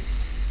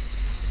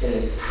through,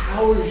 it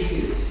empowers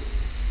you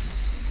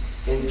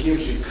and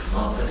gives you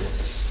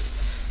confidence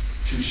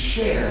to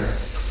share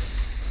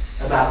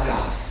about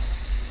God.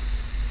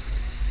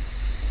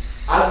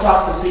 I've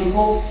talked to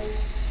people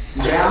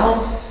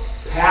now,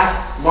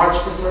 past March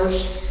the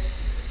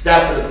 1st,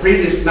 that for the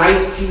previous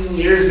 19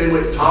 years they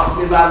would talk to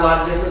me about a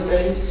lot of different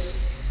things.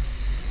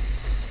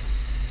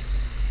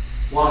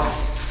 Why?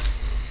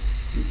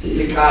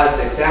 Because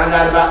they found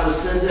out about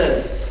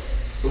Lucinda.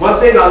 The one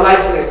thing I like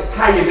to say,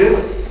 how you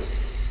doing?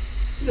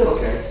 You doing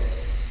okay.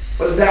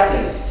 What does that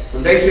mean?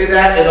 When they say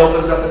that, it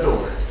opens up a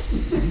door.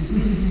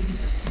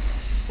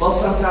 Well,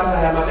 sometimes I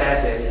have my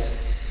bad days.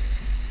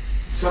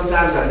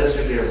 Sometimes I miss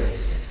her dearly.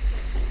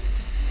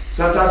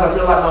 Sometimes I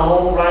feel like my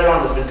whole right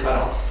arm has been cut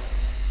off.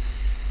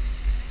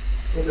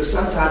 But there's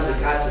sometimes that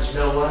God says, you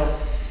know what?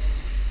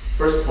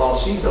 First of all,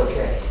 she's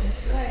okay.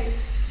 That's right.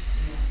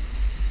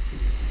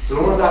 So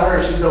don't worry about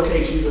her. She's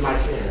okay. She's in my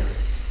care.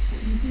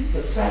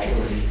 But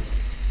secondly,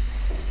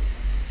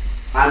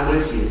 I'm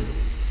with you.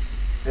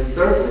 And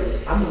thirdly,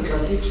 I'm going to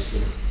come get you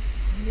soon.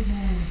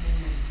 Amen.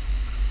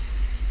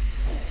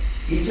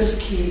 You just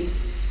keep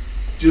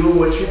doing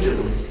what you're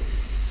doing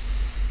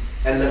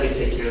and let me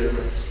take care of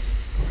the rest.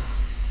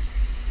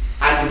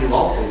 I can do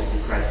all things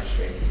through Christ who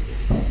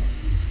strengthens me.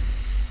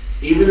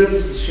 Even if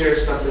it's to share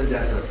something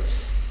that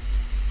hurts.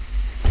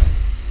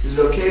 Is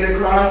it okay to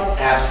cry?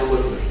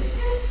 Absolutely.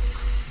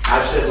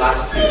 I've shed lots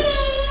of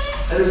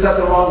tears. And there's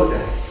nothing wrong with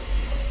that.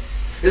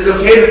 Is it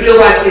okay to feel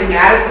like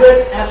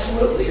inadequate?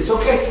 Absolutely. It's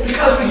okay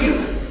because we're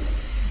human.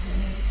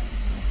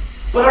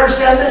 But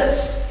understand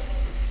this.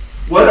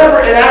 Whatever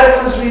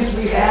inadequacies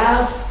we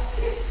have,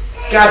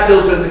 God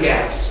fills in the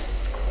gaps.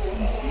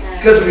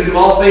 Because we can do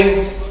all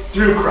things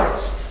through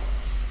Christ,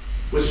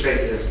 which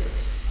strengthens us.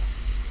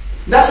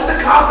 That's where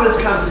the confidence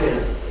comes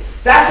in.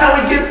 That's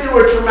how we get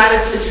through a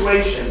traumatic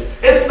situation.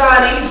 It's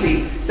not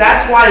easy.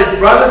 That's why as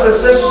brothers and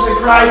sisters in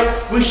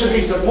Christ, we should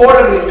be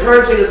supportive and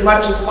encouraging as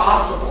much as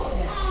possible.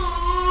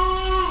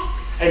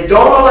 And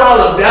don't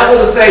allow the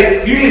devil to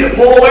say, you need to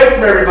pull away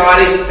from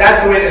everybody.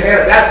 That's the way to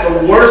handle it. That's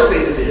the worst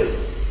thing to do.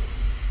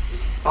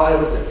 I'll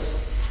end with this.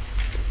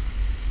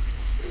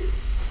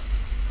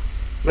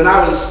 When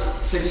I was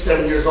 6,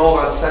 7 years old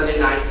on Sunday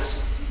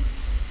nights,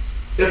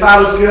 if I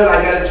was good,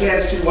 I got a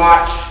chance to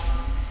watch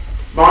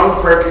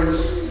Marlon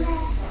Perkins'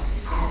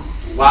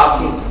 Wild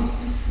Kingdom.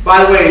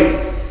 By the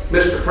way,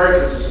 Mr.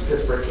 Perkins is from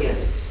Pittsburg,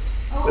 Kansas,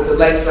 with the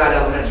Lakeside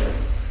Elementary,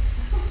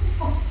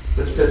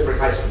 which is Pittsburg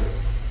High School.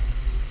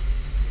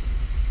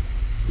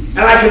 And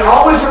I can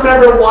always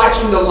remember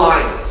watching the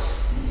Lions,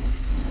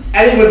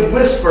 and he would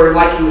whisper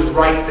like he was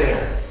right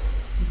there.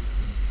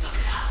 Look at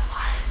how the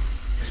lion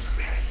is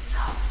preparing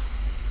itself.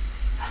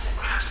 As it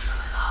crouches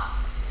really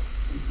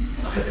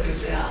low. Look at the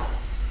gazelle.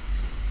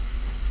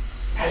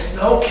 Has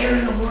no care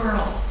in the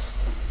world.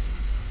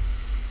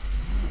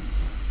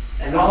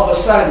 And all of a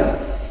sudden,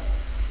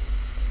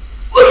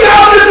 look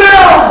out,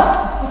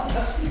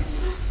 gazelle!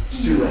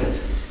 It's too late.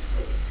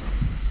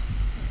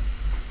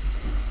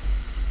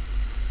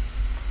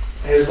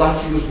 And it was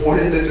like he was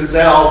warning the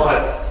gazelle,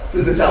 but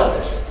through the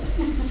television.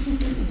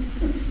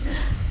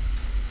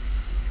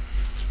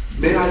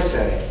 May I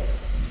say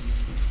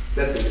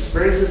that the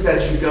experiences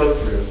that you go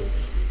through,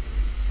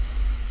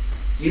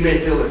 you may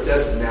feel it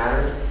doesn't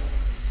matter,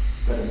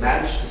 but it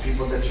matters to the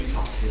people that you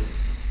talk to.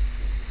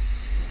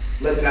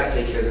 Let God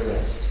take care of the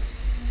rest.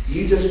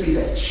 You just be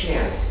that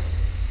channel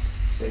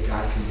that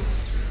God can get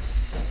us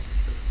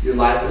through. Your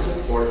life is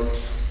important.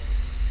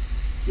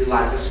 Your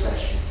life is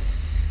special.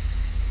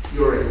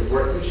 You are a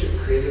workmanship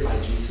created by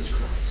Jesus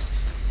Christ.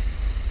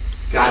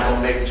 God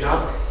don't make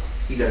junk.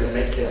 He doesn't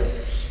make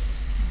failures.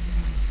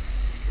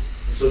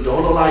 So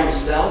don't allow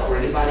yourself or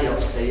anybody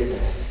else to tell you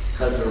that,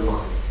 because they're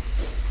lying.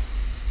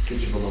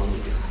 Because you belong to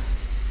God.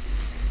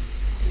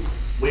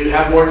 Will you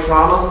have more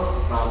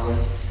trauma? Probably.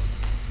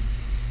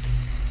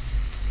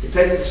 You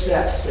take the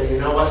steps and say, you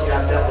know what? Yeah,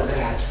 I've dealt with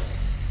that.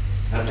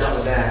 I've dealt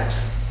with that.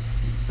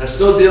 I'm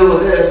still dealing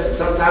with this, and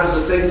sometimes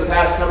those things in the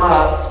past come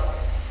up.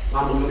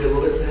 I'm going to be a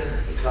little bit better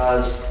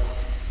because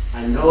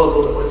I know a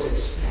little bit what to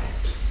expect.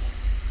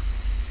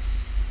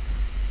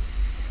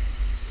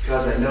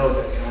 Because I know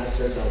that God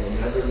says, I will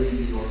never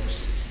leave you nor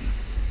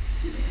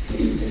forsake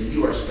you. And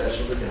you are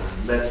special to God.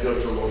 Let's go to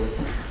the Lord in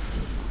prayer.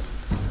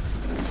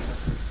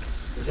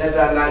 With head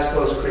down, eyes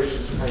closed,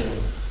 Christians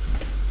praying.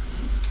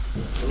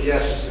 Let me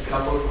ask just a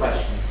couple of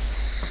questions.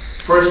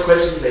 First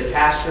question is, say,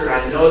 Pastor,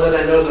 I know that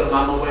I'm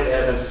on my way to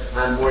heaven.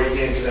 I'm born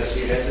again. Can I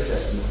see your hands of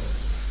testimony?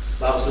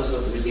 The Bible says,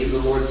 let the redeemed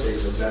of the Lord say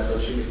so. God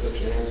bless you. Put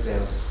your hands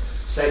down.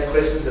 Second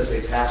question is,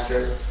 say,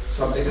 Pastor,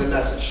 something in the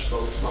message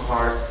spoke to my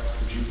heart.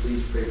 Would you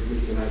please pray for me?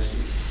 Can I see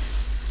you?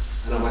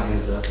 I know my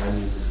hands up. I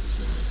need this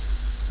morning.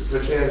 You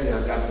put your hands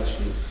down. God bless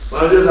you.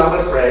 What I'm going to do is I'm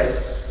going to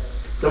pray.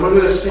 Then we're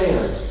going to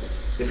stand.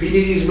 If you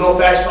need to use an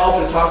old-fashioned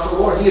altar, talk to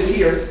the Lord. He is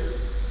here.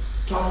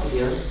 Talk to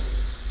Him.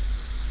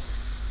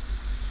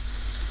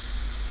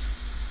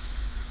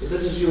 But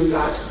this is you and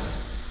God tonight.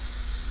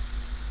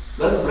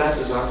 Let Him wrap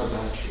His arms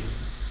about you.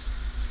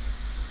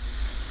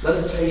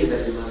 Let Him tell you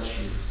that He loves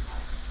you.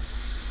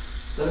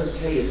 Let Him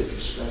tell you that you're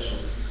special.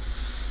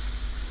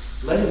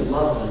 Let him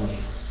love on you.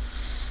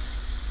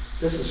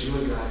 This is you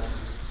and God.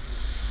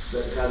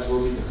 Let God's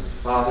will be done.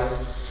 Father,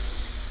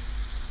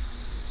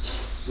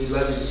 we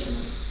love you this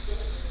morning.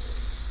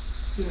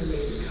 You're an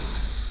amazing God.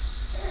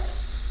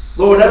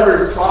 Lord,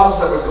 whatever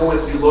problems that we're going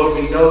through, Lord,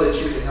 we know that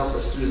you can help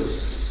us through those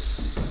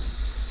things.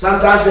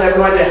 Sometimes we have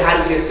no idea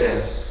how to get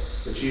there,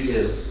 but you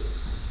do.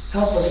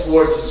 Help us,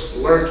 Lord, to just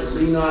learn to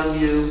lean on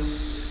you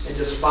and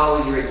just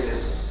follow your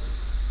example.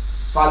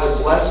 Father,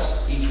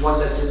 bless each one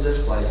that's in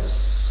this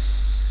place.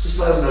 Just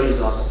let them know you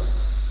love them.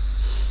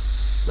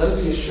 Let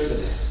them be assured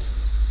of that.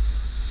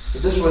 So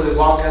this way, when they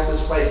walk out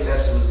this place, they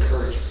have some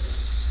encouragement.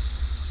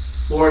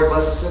 Lord,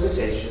 bless this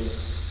invitation.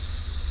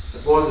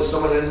 If, Lord, there's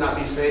someone who did not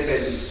be saved, may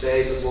they be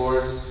saved. But,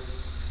 Lord,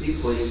 be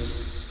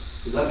pleased.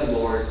 We love you,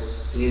 Lord.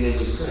 In your name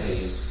we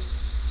pray.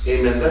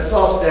 Amen. Let's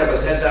all stand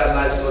with head bowed and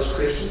eyes closed.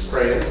 Christians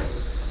praying.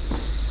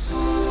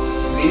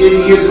 If you need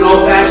to use an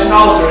old-fashioned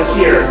altar, it's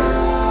here.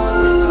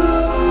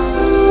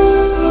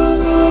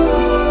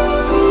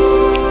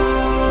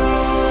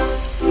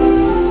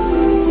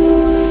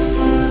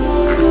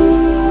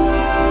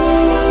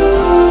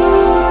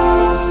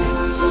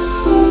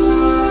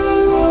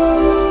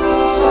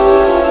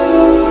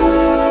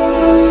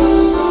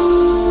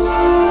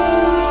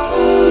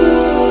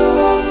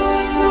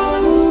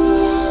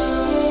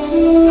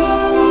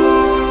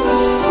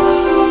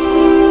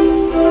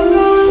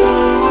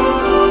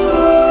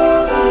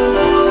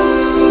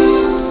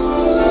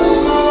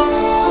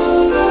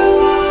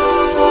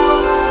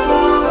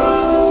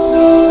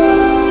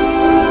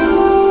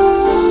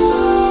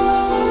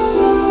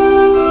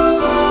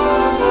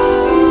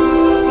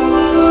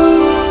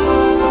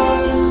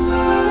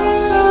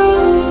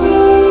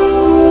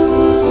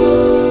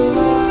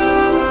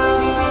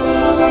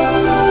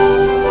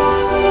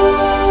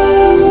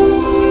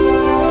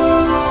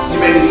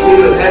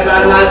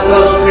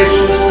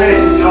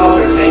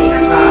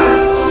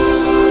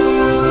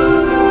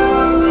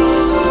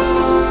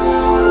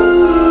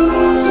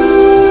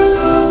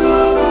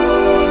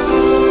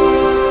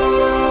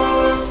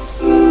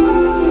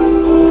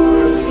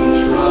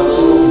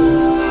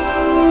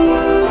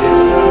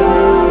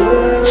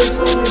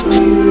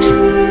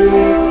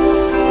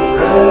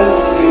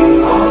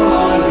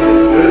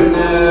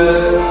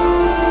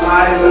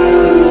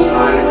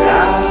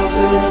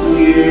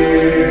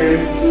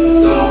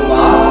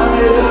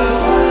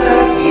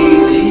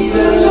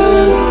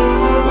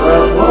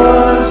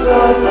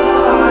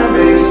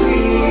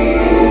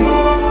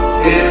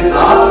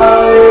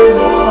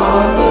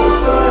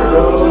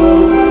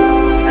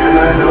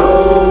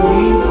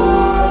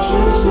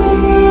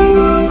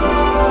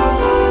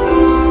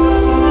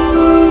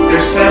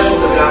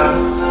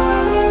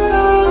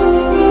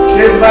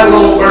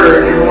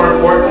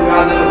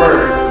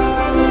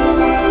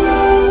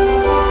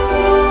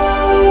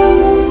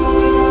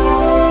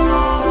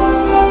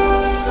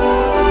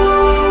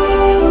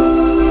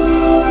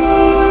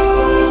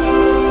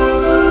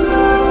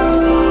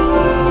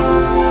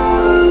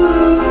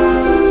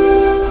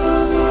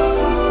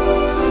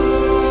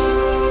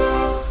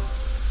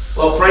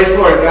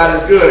 God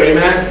is good,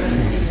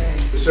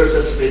 amen? We serve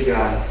such a big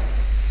God.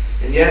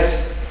 And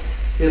yes,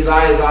 his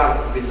eye is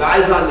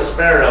on the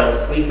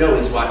sparrow. We know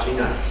he's watching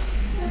us.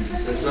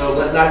 And so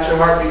let not your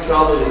heart be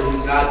troubled,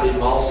 and God be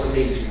also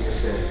me,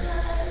 Jesus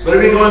said. So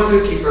whatever you're going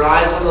through, keep your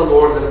eyes on the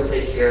Lord, let him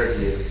take care of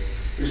you.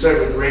 We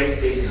serve a great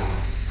big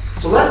God.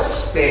 So let's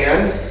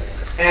stand,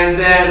 and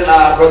then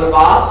Brother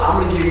Bob,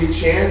 I'm going to give you a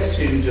chance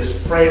to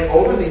just pray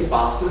over these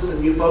boxes,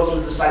 and you folks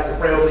would just like to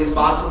pray over these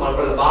boxes like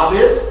Brother Bob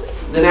is.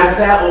 Then after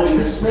that, we'll be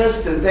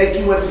dismissed. And thank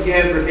you once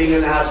again for being in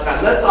the house of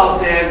God. Let's all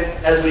stand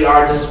as we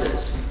are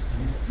dismissed.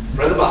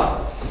 Brother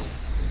Bob.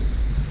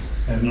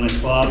 Heavenly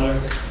Father,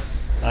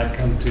 I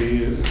come to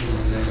you in the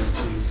name of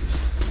Jesus.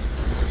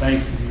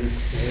 Thank you this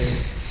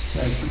day.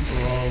 Thank you for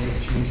all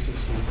that Jesus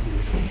has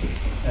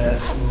done.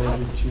 Ask, Lord,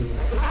 that you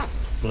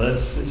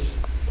bless this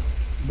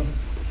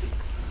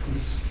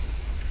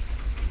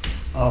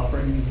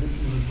offering that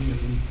we're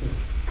giving to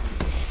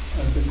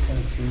other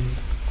countries,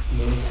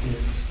 little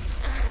kids.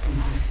 We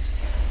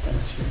just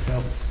ask your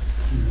help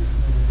in all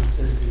that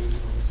they're doing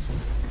also.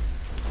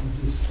 We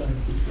just thank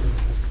you for it.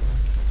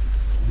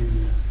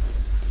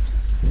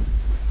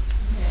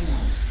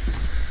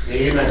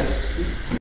 Amen. Amen.